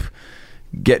keep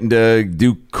getting to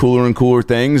do cooler and cooler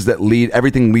things that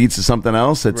everything leads to something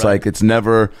else. It's Right. like, it's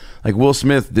never, like, Will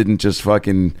Smith didn't just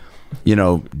fucking,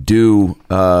 do,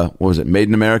 what was it, Made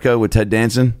in America with Ted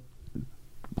Danson?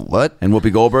 What? And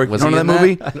Whoopi Goldberg. Was You he remember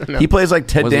in that movie? He plays like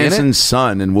Ted Was he in it? Danson's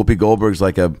son, and Whoopi Goldberg's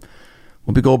like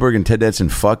Whoopi Goldberg and Ted Danson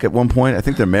fuck at one point. I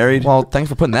think they're married. Well, thanks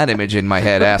for putting that image in my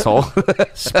head, asshole.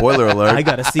 Spoiler alert. I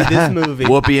got to see this movie.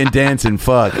 Whoopi and Danson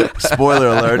fuck. Spoiler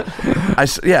alert.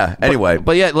 Anyway.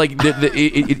 But yeah, like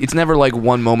it's never like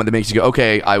one moment that makes you go,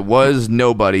 okay, I was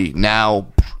nobody. Now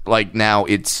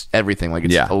it's everything. Like,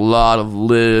 it's Yeah. a lot of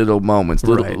little moments,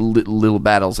 Right. little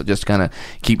battles that just kind of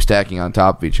keep stacking on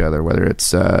top of each other. Whether it's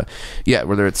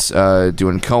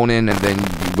doing Conan, and then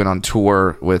you went on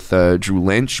tour with Drew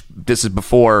Lynch. This is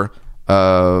before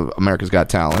America's Got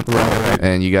Talent,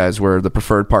 and you guys were the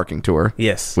preferred parking tour.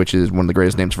 Yes. Which is one of the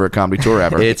greatest names for a comedy tour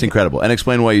ever. It's incredible. And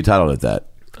explain why you titled it that.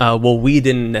 Well, we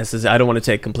didn't necessarily. I don't want to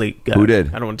take complete. Who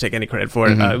did? I don't want to take any credit for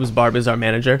it. It was Barbara's our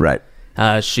manager. Right.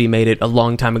 She made it a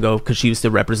long time ago because she used to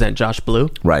represent Josh Blue.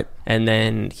 Right. And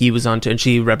then he was on to, and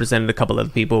she represented a couple other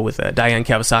people with Diane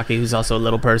Kawasaki, who's also a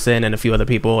little person, and a few other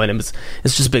people. And it's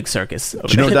just a big circus. Do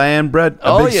you know Diane, Brett?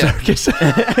 Big circus.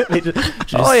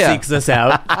 She just seeks us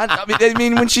out. I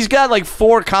mean, when she's got like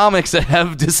 4 comics that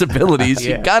have disabilities,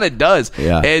 she kind of does.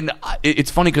 Yeah. And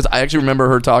it's funny because I actually remember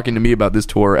her talking to me about this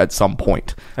tour at some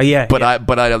point. But I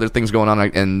had other things going on,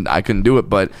 and I couldn't do it.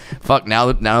 But fuck,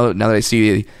 now that I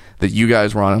see that you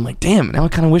guys were on, I'm like, damn, now I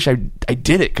kind of wish I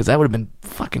did it, because that would have been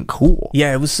fucking cool.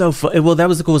 Yeah, it was so fun. Well, that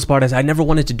was the coolest part, is I never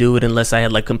wanted to do it unless I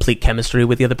had like complete chemistry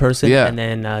with the other person. Yeah. And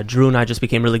then Drew and I just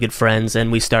became really good friends,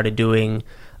 and we started doing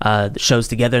the shows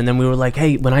together. And then we were like,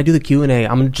 hey, when I do the Q&A,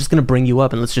 I'm just going to bring you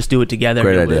up and let's just do it together.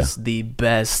 Great it idea. was the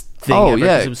best thing ever.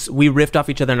 Yeah. We riffed off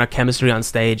each other, and our chemistry on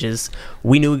stage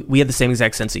we knew we had the same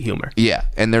exact sense of humor. Yeah,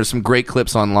 and there's some great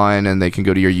clips online, and they can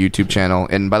go to your YouTube channel.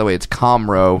 And by the way, it's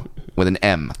Comro with an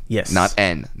M, yes, not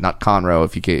N, not Conroe.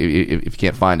 If you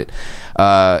can't find it,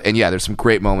 and yeah, there's some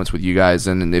great moments with you guys.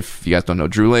 And if you guys don't know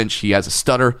Drew Lynch, he has a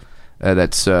stutter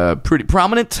that's pretty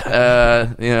prominent.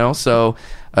 So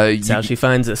that's how she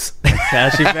finds us. That's how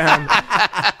she found.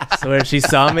 So where she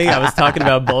saw me, I was talking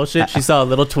about bullshit. She saw a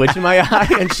little twitch in my eye,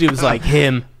 and she was like,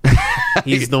 "Him,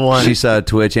 he's the one." She saw a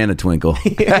twitch and a twinkle.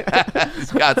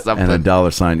 It's got something. And a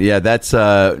dollar sign. Yeah, that's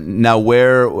now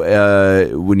where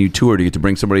when you tour, do you get to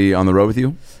bring somebody on the road with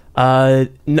you?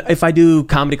 If I do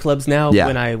comedy clubs now,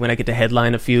 Yeah. when I get to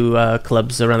headline a few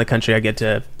clubs around the country, I get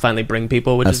to finally bring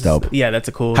people, which That's is dope. Yeah, that's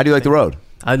a cool. How do you like the road?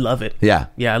 I love it. Yeah.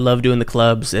 I love doing the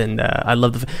clubs, and I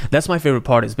love that's my favorite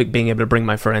part, is being able to bring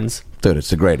my friends. Dude,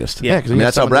 it's the greatest. Yeah, 'cause I mean,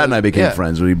 that's how Brad and I became yeah.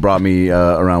 friends. He brought me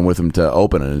around with him to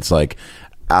open it. It's like,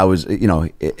 I was,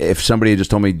 if somebody had just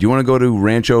told me, do you want to go to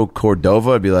Rancho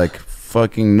Cordova? I'd be like,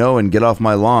 fucking no, and get off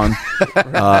my lawn.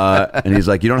 And he's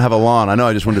like, you don't have a lawn. I know,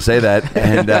 I just wanted to say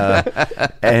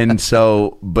that. And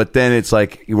so, but then it's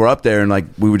like, we're up there, and like,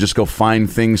 we would just go find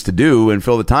things to do and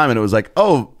fill the time. And it was like,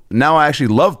 oh, now I actually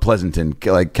love Pleasanton,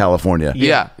 like California.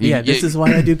 Yeah. This is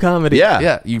why I do comedy.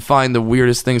 Yeah. You find the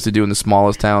weirdest things to do in the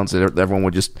smallest towns that everyone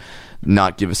would just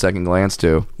not give a second glance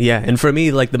to. Yeah, and for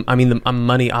me, like the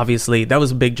money, obviously, that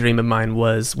was a big dream of mine.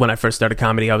 Was when I first started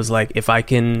comedy, I was like, if I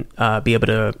can be able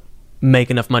to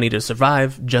make enough money to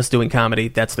survive just doing comedy,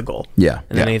 that's the goal. Yeah.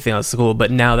 And then anything else is cool.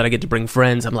 But now that I get to bring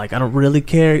friends, I'm like, I don't really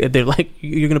care if they're like,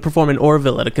 you're going to perform in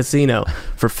Orville at a casino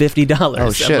for $50.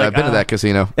 Oh shit, like, I've been to that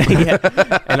casino. Yeah.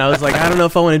 And I was like, I don't know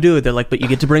if I want to do it. They're like, but you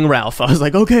get to bring Ralph. I was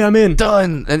like, okay, I'm in.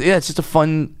 Done. And yeah, it's just a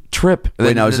fun trip.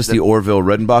 Wait, now, is this the Orville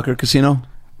Redenbacher Casino?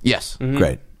 Yes.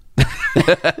 Great.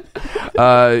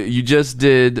 You just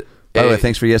did. By the way,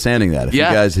 thanks for yes-anding that. If you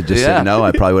guys had just said no,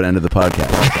 I probably would have ended the podcast.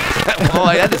 Well,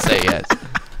 I had to say yes.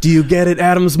 Do you get it,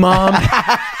 Adam's mom?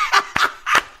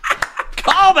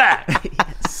 Call back.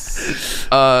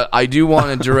 I do want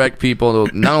to direct people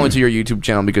not only to your YouTube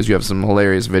channel, because you have some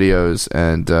hilarious videos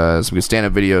and some good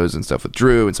stand-up videos and stuff with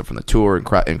Drew and stuff from the tour and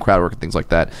crowd work and things like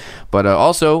that, but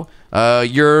also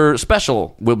your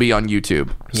special will be on YouTube.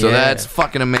 So Yeah. that's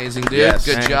fucking amazing, dude. Yes.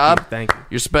 Good Thank job. you, thank you.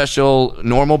 Your special,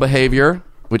 Normal Behavior,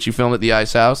 which you filmed at the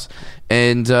Ice House,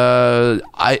 and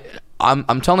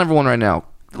I'm telling everyone right now,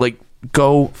 like,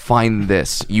 go find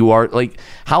this. You are like,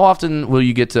 how often will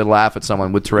you get to laugh at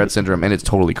someone with Tourette syndrome and it's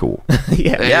totally cool?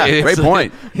 Yeah, It's great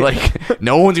point. Like,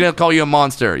 no one's gonna call you a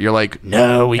monster. You're like,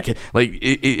 no, we can. Like,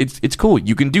 it's cool.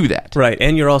 You can do that. Right,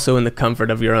 and you're also in the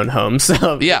comfort of your own home.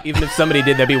 So Yeah. even if somebody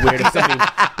did, that'd be weird. If somebody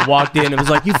walked in and was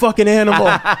like, "You fucking animal,"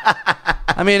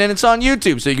 I mean, and it's on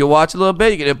YouTube, so you can watch a little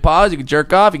bit. You can hit pause. You can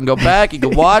jerk off. You can go back. You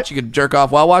can watch. You can jerk off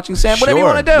while watching Sam. Whatever you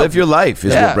want to do. Live your life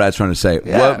is Yeah. what Brad's trying to say.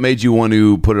 Yeah. What made you want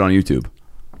to put it on YouTube?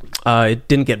 it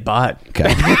didn't get bought.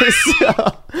 Okay.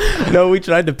 No, we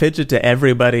tried to pitch it to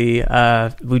everybody,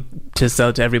 to sell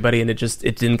it to everybody, and it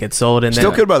didn't get sold. And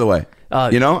Still then, could, by the way.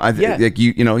 yeah. Like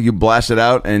you blast it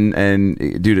out, and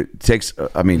dude, it takes.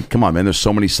 I mean, come on, man. There's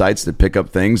so many sites that pick up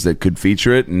things that could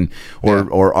feature it, and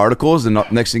or articles, and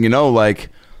next thing you know, like,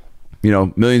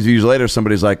 millions of views later,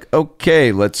 somebody's like,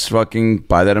 okay, let's fucking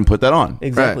buy that and put that on.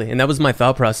 Exactly, and that was my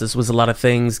thought process. Was a lot of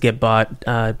things get bought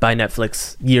by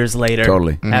Netflix years later,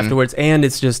 Totally. afterwards, and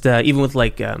it's just even with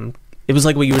like. It was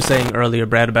like what you were saying earlier,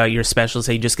 Brad, about your specials.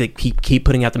 How you just keep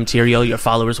putting out the material. Your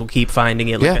followers will keep finding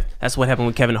it. Like, that's what happened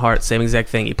with Kevin Hart. Same exact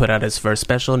thing. He put out his first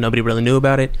special. Nobody really knew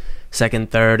about it. Second,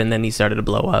 third, and then he started to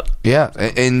blow up. Yeah,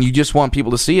 and you just want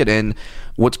people to see it. And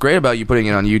what's great about you putting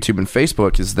it on YouTube and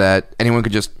Facebook is that anyone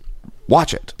could just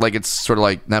watch it. Like, it's sort of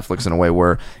like Netflix in a way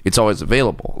where it's always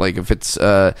available. Like, if it's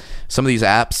some of these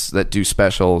apps that do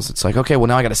specials, it's like, okay, well,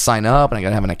 now I got to sign up and I got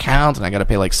to have an account and I got to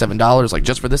pay like $7 like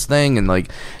just for this thing. And like,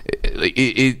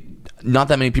 it not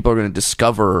that many people are going to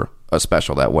discover a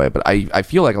special that way, but I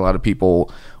feel like a lot of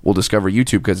people will discover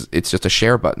YouTube because it's just a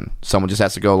share button. Someone just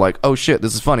has to go like, oh shit,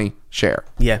 this is funny, share.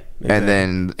 Yeah, exactly. And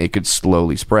then it could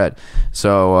slowly spread.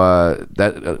 So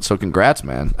so congrats,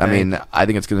 man. I mean, I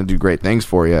think it's going to do great things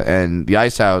for you. And the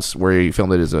Ice House where you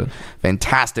filmed it is a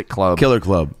fantastic club, Killer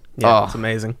club. Yeah, it's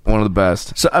amazing. one of the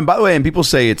best. So, and by the way, and people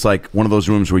say it's like one of those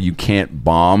rooms where you can't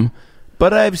bomb,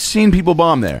 but I've seen people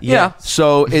bomb there. Yeah.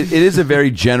 So it is a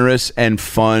very generous and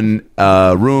fun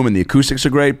room, and the acoustics are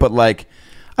great. But like,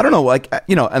 I don't know, like,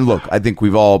 you know, and look, I think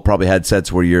we've all probably had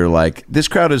sets where you're like, this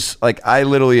crowd is like, I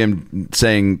literally am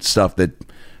saying stuff that,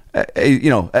 you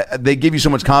know, they give you so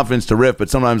much confidence to riff, but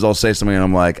sometimes I'll say something and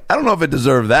I'm like, I don't know if it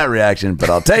deserved that reaction, but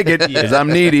I'll take it because I'm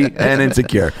needy and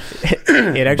insecure.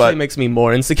 It actually makes me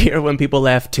more insecure when people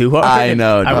laugh too hard. I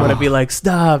know. I want to be like,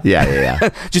 stop. Yeah.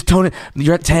 Just tone it.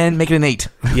 You're at 10, make it an 8.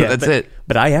 Yeah, That's but, it.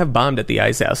 But I have bombed at the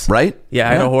Ice House. Right? Yeah,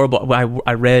 I had a horrible...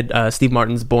 I read Steve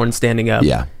Martin's Born Standing Up.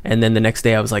 Yeah. And then the next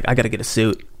day I was like, I got to get a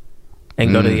suit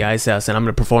and go to the Ice House, and I'm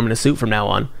going to perform in a suit from now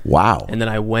on. Wow. And then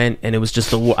I went, and it was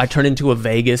just I turned into a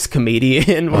Vegas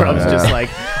comedian where I was just like,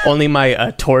 only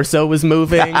my torso was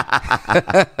moving.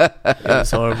 It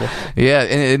was horrible. Yeah,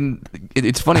 and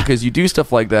it's funny because you do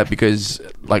stuff like that because,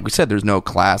 like we said, there's no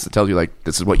class that tells you, like,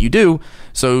 this is what you do.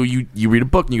 So you read a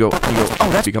book and you go, oh,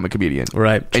 that's become a comedian.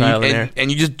 Right. Trial and error. And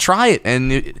you just try it.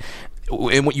 And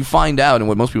what you find out, and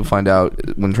what most people find out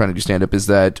when trying to do stand-up, is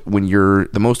that when you're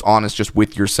the most honest just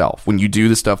with yourself, when you do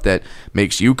the stuff that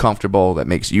makes you comfortable, that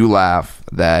makes you laugh,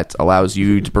 that allows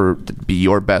you to be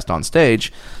your best on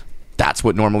stage, that's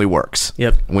what normally works.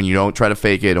 Yep. When you don't try to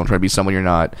fake it, don't try to be someone you're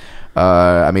not.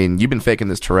 I mean, you've been faking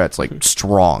this Tourette's like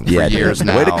strong for years dude.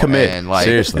 now. Way to commit. And, like,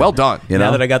 Seriously. well done. You know?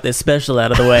 Now that I got this special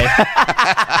out of the way.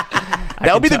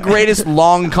 That would be the greatest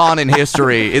long con in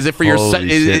history. Is it for your Holy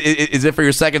shit. is it for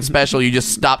your second special? You just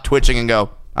stop twitching and go,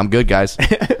 "I'm good, guys."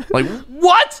 Like,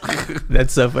 what?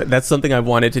 That's something I've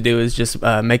wanted to do, is just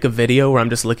make a video where I'm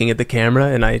just looking at the camera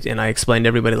and I explain to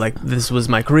everybody, like, this was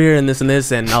my career and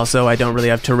this, and also I don't really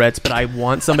have Tourette's, but I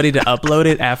want somebody to upload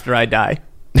it after I die.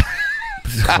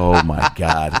 Oh my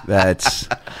God.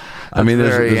 I mean,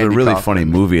 there's a really funny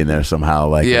movie in there somehow.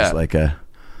 Like, Yeah. it's like a...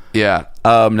 Yeah.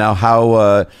 Now,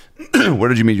 how... where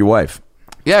did you meet your wife?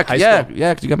 Yeah, High yeah, school.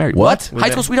 yeah. Because you got married. What?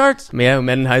 High school sweethearts? Yeah, we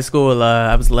met in high school.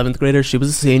 I was 11th grader. She was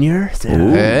a senior. So.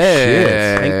 Ooh,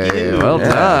 Hey, Thank you. well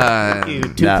Yeah. done. Thank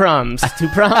you. Two Now- proms,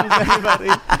 everybody.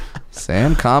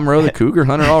 Sam Comro, the Cougar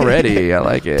Hunter already. I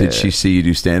like it. Did she see you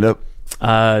do stand-up?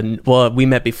 Well, we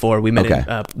met before. We met Okay.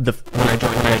 when I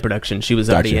joined my production. She was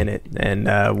already Gotcha. in it,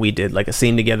 and we did like a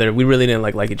scene together. We really didn't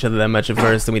like each other that much at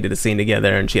first, and we did a scene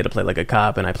together. And she had to play like a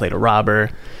cop, and I played a robber.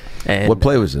 And What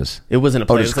play was this? It wasn't a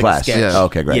play. just it was like class. a sketch. Yeah.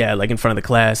 Okay, great. Yeah, like in front of the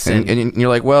class. And you're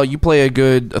like, well, you play a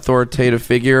good authoritative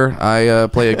figure. I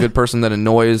play a good person that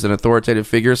annoys an authoritative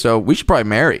figure. So we should probably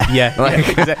marry. yeah, Like,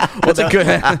 yeah, exactly. That's a good.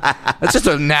 That's just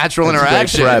a natural That's a great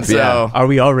interaction. prep, so yeah. Are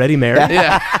we already married?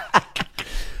 yeah.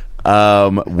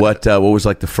 What was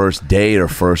like the first date or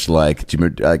first, like, do you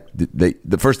remember, like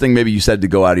the first thing maybe you said to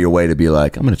go out of your way to be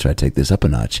like, I'm going to try to take this up a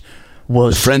notch. Well,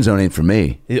 The friend zone ain't for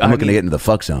me. I I'm looking to mean- get into the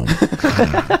fuck zone.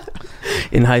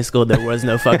 in high school, there was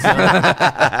no fuck zone.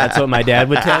 That's what my dad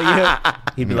would tell you.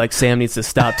 He'd be like, Sam needs to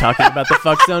stop talking about the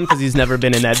fuck zone because he's never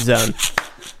been in that zone.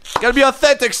 Gotta be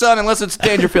authentic, son, unless it's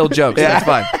Dangerfield jokes. That's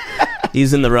fine.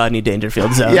 He's in the Rodney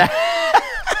Dangerfield zone. Yeah.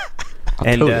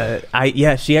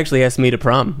 And she actually asked me to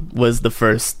prom. Was the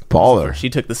first Baller. She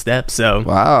took the step. So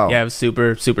Wow. yeah, I was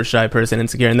super shy person,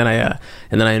 insecure, and then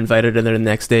I invited her the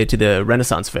next day to the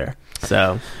Renaissance Fair.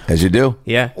 So As you do.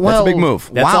 yeah, That's a Well, big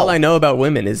move. that's wow. all I know about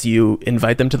women is you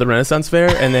invite them to the Renaissance Fair,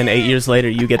 and then 8 years later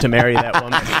you get to marry that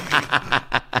woman.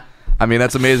 I mean,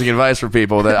 that's amazing advice for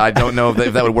people that I don't know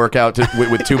if that would work out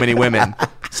with too many women.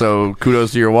 So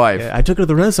kudos to your wife. Yeah, I took her to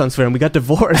the Renaissance Fair and we got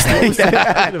divorced.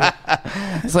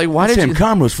 It's like, why did Sam you?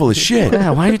 Comro's full of shit. Yeah,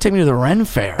 why did you take me to the Ren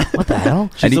Fair? What the hell?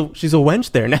 She's a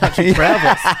wench there now. She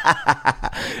travels.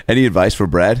 Any advice for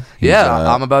Brad? He's,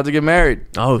 Yeah, I'm about to get married.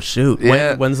 Oh shoot!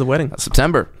 Yeah. When's the wedding?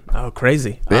 September. Oh,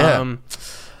 crazy. Yeah.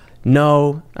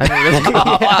 No, I don't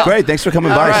really. great. Thanks for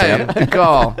coming All by, right, Sam. good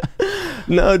call.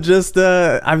 No, just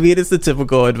I mean, it's the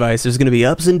typical advice. There's going to be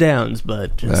ups and downs,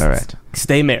 but just All right.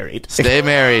 stay married Stay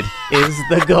married. is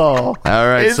the goal. All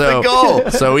right, It's so the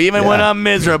goal. So even when I'm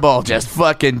miserable, just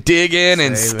fucking dig in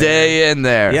and stay in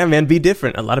there. Yeah, man, be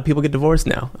different. A lot of people get divorced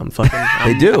now.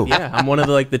 They do. Yeah, I'm one of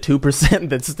the 2%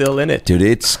 that's still in it. Dude,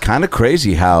 it's kind of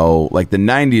crazy how, like, the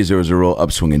 90s, there was a real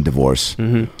upswing in divorce.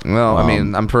 Well, I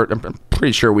mean, I'm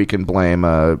pretty sure we can blame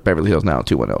Beverly Hills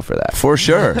 90210 for that. For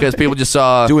sure. Because people just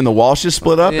saw... Doing the Walshes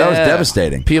split up, that was Yeah.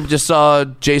 devastating. People just saw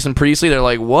Jason Priestley. They're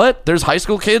like, what? There's high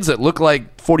school kids that look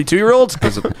like 42-year-olds?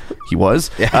 Because he was.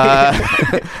 They're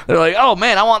like, oh,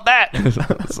 man, I want that.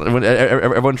 So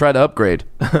everyone tried to upgrade.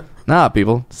 Nah,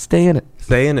 people, stay in it.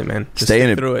 Stay in it, man. Just Stay in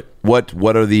stick it. through it.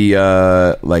 What are the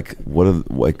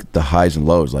the highs and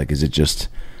lows? Like, is it just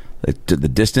like, the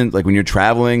distance? Like when you're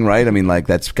traveling, right? I mean, like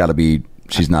that's got to be.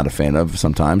 She's not a fan of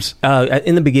sometimes.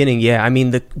 In the beginning, yeah. I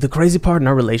mean, the crazy part in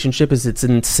our relationship is it's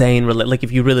insane. Like,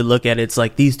 if you really look at it, it's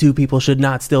like these two people should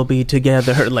not still be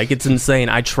together. Like, it's insane.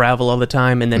 I travel all the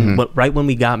time. And then right when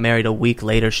we got married, a week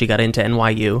later, she got into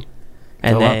NYU.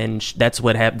 And then that's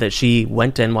what happened. That she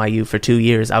went to NYU for 2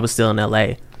 years. I was still in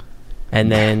LA.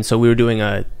 And then, so we were doing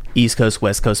a East Coast,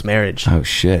 West Coast marriage. Oh,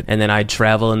 shit. And then I'd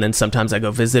travel, and then sometimes I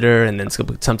go visit her, and then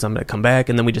sometimes I come back.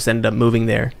 And then we just ended up moving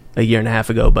there a year and a half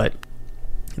ago. But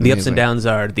the ups and downs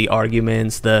are the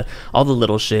arguments, all the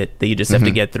little shit that you just have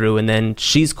to get through. And then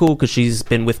she's cool because she's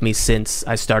been with me since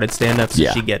I started stand-up, so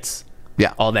she gets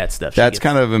all that stuff. That's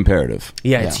kind of imperative.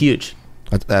 Yeah, it's huge.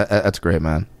 That's great,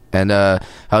 man. And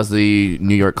how's the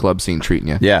New York club scene treating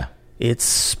you? Yeah.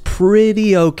 It's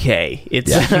pretty okay.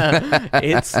 It's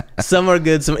it's some are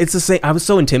good. Some it's the same. I was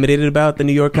so intimidated about the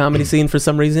New York comedy scene for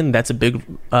some reason. That's a big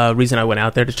reason I went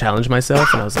out there to challenge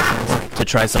myself, and I was like to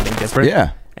try something different.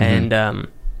 Yeah. And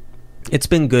it's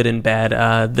been good and bad.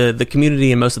 The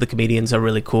community and most of the comedians are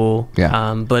really cool.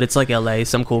 Yeah. But it's like LA.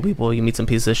 Some cool people. You meet some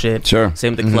pieces of shit. Sure.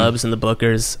 Same with the clubs and the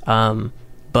bookers.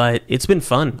 But it's been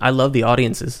fun. I love the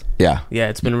audiences. Yeah. Yeah,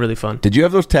 it's been really fun. Did you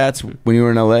have those tats when you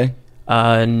were in LA?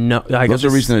 No, Those are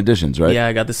recent additions, right? Yeah,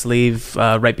 I got the sleeve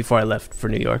right before I left for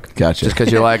New York. Gotcha. Just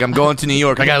because you're like, I'm going to New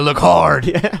York, I gotta look hard.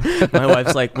 My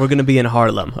wife's like, we're gonna be in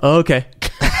Harlem. Oh, okay.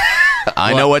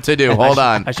 I know what to do. Hold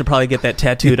on. I should probably get that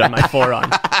tattooed on my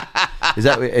forearm.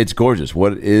 It's gorgeous.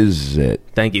 What is it?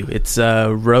 Thank you. It's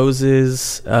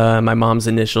Rose's, my mom's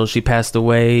initials. She passed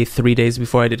away 3 days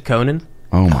before I did Conan.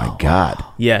 Oh my God.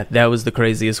 Yeah, that was the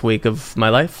craziest week of my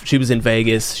life. She was in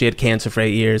Vegas. She had cancer for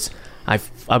 8 years. I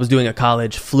was doing a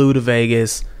college, flew to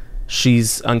Vegas.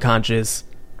 She's unconscious,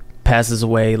 passes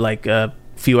away like a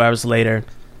few hours later.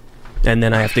 And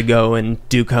then I have to go and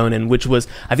do Conan, which was,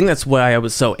 I think that's why I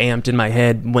was so amped in my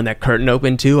head when that curtain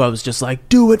opened too. I was just like,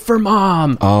 do it for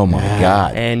Mom. Oh my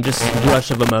God. And just rush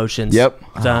of emotions. Yep.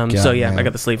 So yeah, I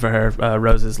got the sleeve for her.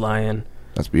 Rose's lion.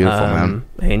 That's beautiful, man.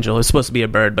 Angel. It was supposed to be a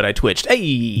bird, but I twitched.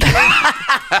 Hey!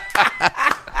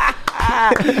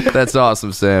 That's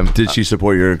awesome, Sam. Did she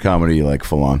support your comedy like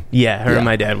full on? Yeah, her and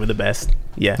my dad were the best.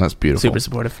 Yeah. That's beautiful. Super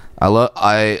supportive. I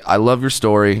love your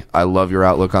story. I love your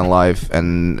outlook on life,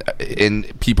 and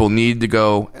people need to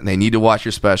go and they need to watch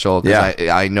your special. 'Cause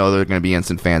I know they're going to be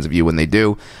instant fans of you when they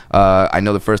do. I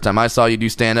know the first time I saw you do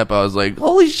stand up, I was like,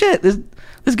 holy shit, this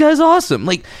guy's awesome.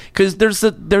 Like, because there's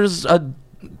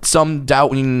some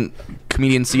doubt when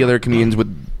comedians see other comedians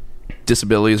with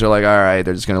disabilities are like, all right,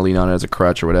 they're just going to lean on it as a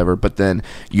crutch or whatever. But then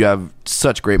you have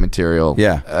such great material.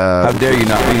 Yeah. How dare you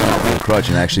not lean on it with a crutch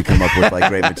and actually come up with like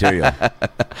great material?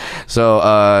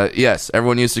 So yes,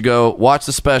 everyone needs to go watch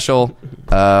the special.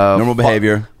 Normal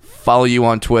behavior. Follow you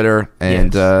on Twitter.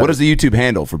 And what is the YouTube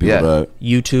handle for people to?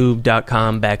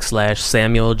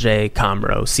 YouTube.com/Samuel J.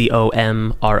 Comroe.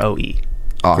 COMROE.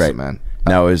 Awesome, Great. man.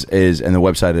 Now is and the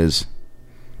website is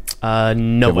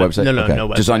No website? No Okay.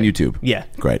 website. Just on YouTube. Yeah.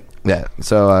 Great. Yeah.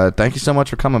 So thank you so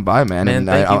much for coming by, man. Man, And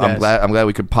thank you I'm guys. glad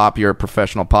we could pop your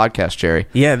professional podcast cherry.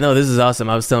 Yeah, no, this is awesome.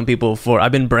 I was telling people before,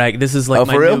 I've been bragging. This is like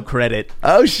my for real? new credit.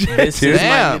 Oh shit, This dude.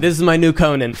 is my new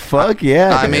Conan. Fuck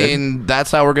yeah. I dude. mean,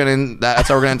 that's how we're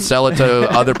gonna sell it to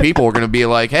other people. We're gonna be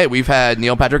like, hey, we've had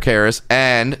Neil Patrick Harris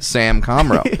and Sam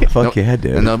Comroe. Fuck yeah,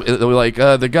 dude. And they'll be like,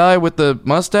 the guy with the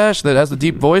mustache that has the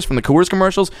deep voice from the Coors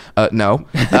commercials. No.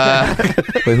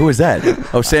 Wait, who is that?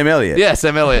 Oh, Sam Elliott. Yeah,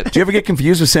 Sam Elliott. Do you ever get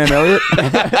confused with Sam Elliott?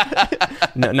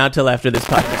 No, not till after this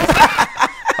podcast.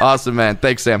 Awesome, man.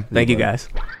 Thanks, Sam. Thank you, guys.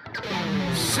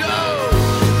 So,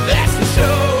 that's the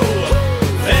show.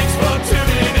 Thanks for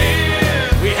tuning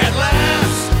in. We had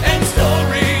laughs and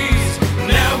stories.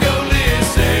 Now go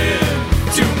listen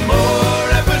to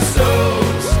more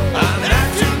episodes on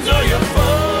iTunes or your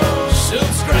phone.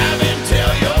 Subscribe and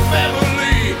tell your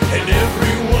family and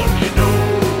everyone you know.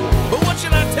 But what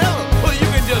should I tell them? Well,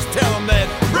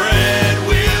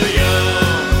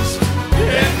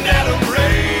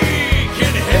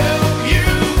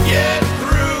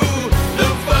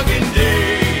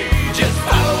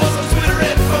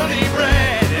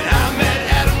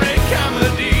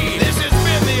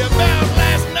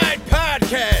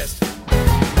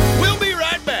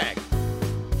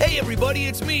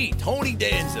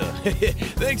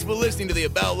 for listening to the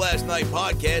About Last Night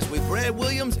podcast with Brad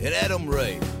Williams and Adam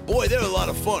Ray. Boy, they're a lot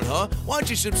of fun, huh? Why don't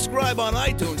you subscribe on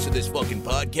iTunes to this fucking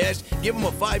podcast? Give them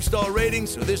a 5-star rating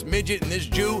so this midget and this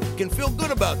Jew can feel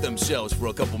good about themselves for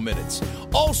a couple minutes.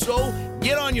 Also,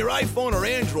 get on your iPhone or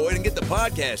Android and get the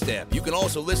podcast app. You can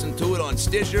also listen to it on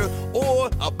Stitcher or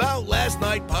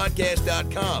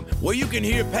AboutLastNightPodcast.com, where you can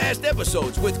hear past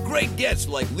episodes with great guests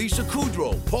like Lisa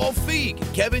Kudrow, Paul Feig,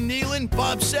 Kevin Nealon,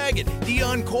 Bob Saget,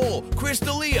 Dion Cole, Chris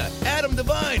D'Elia, Adam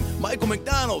Devine, Michael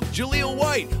McDonald, Jaleel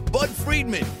White, Bud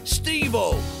Friedman,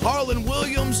 Steve-O, Harlan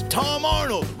Williams, Tom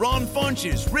Arnold, Ron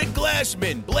Funches, Rick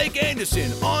Glassman, Blake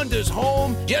Anderson, Anders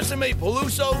Holm, Jessime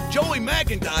Peluso, Joey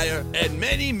McIntyre, and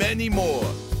many, many more.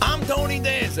 I'm Tony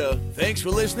Danza. Thanks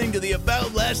for listening to the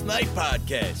About Last Night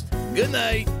podcast. Good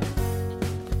night.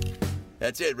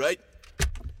 That's it, right?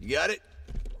 You got it?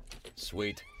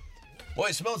 Sweet. Boy,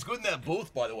 it smells good in that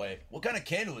booth, by the way. What kind of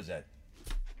candle is that?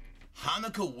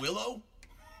 Hanukkah willow?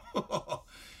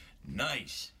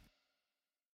 Nice.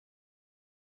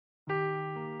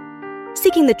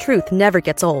 Seeking the truth never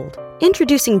gets old.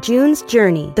 Introducing June's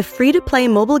Journey, the free-to-play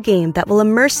mobile game that will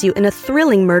immerse you in a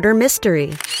thrilling murder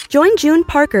mystery. Join June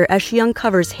Parker as she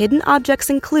uncovers hidden objects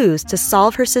and clues to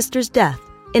solve her sister's death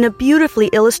in a beautifully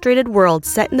illustrated world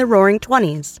set in the Roaring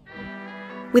 '20s.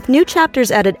 With new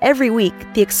chapters added every week,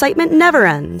 the excitement never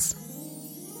ends.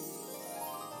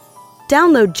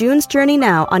 Download June's Journey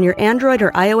now on your Android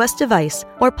or iOS device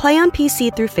or play on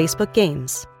PC through Facebook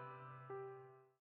Games.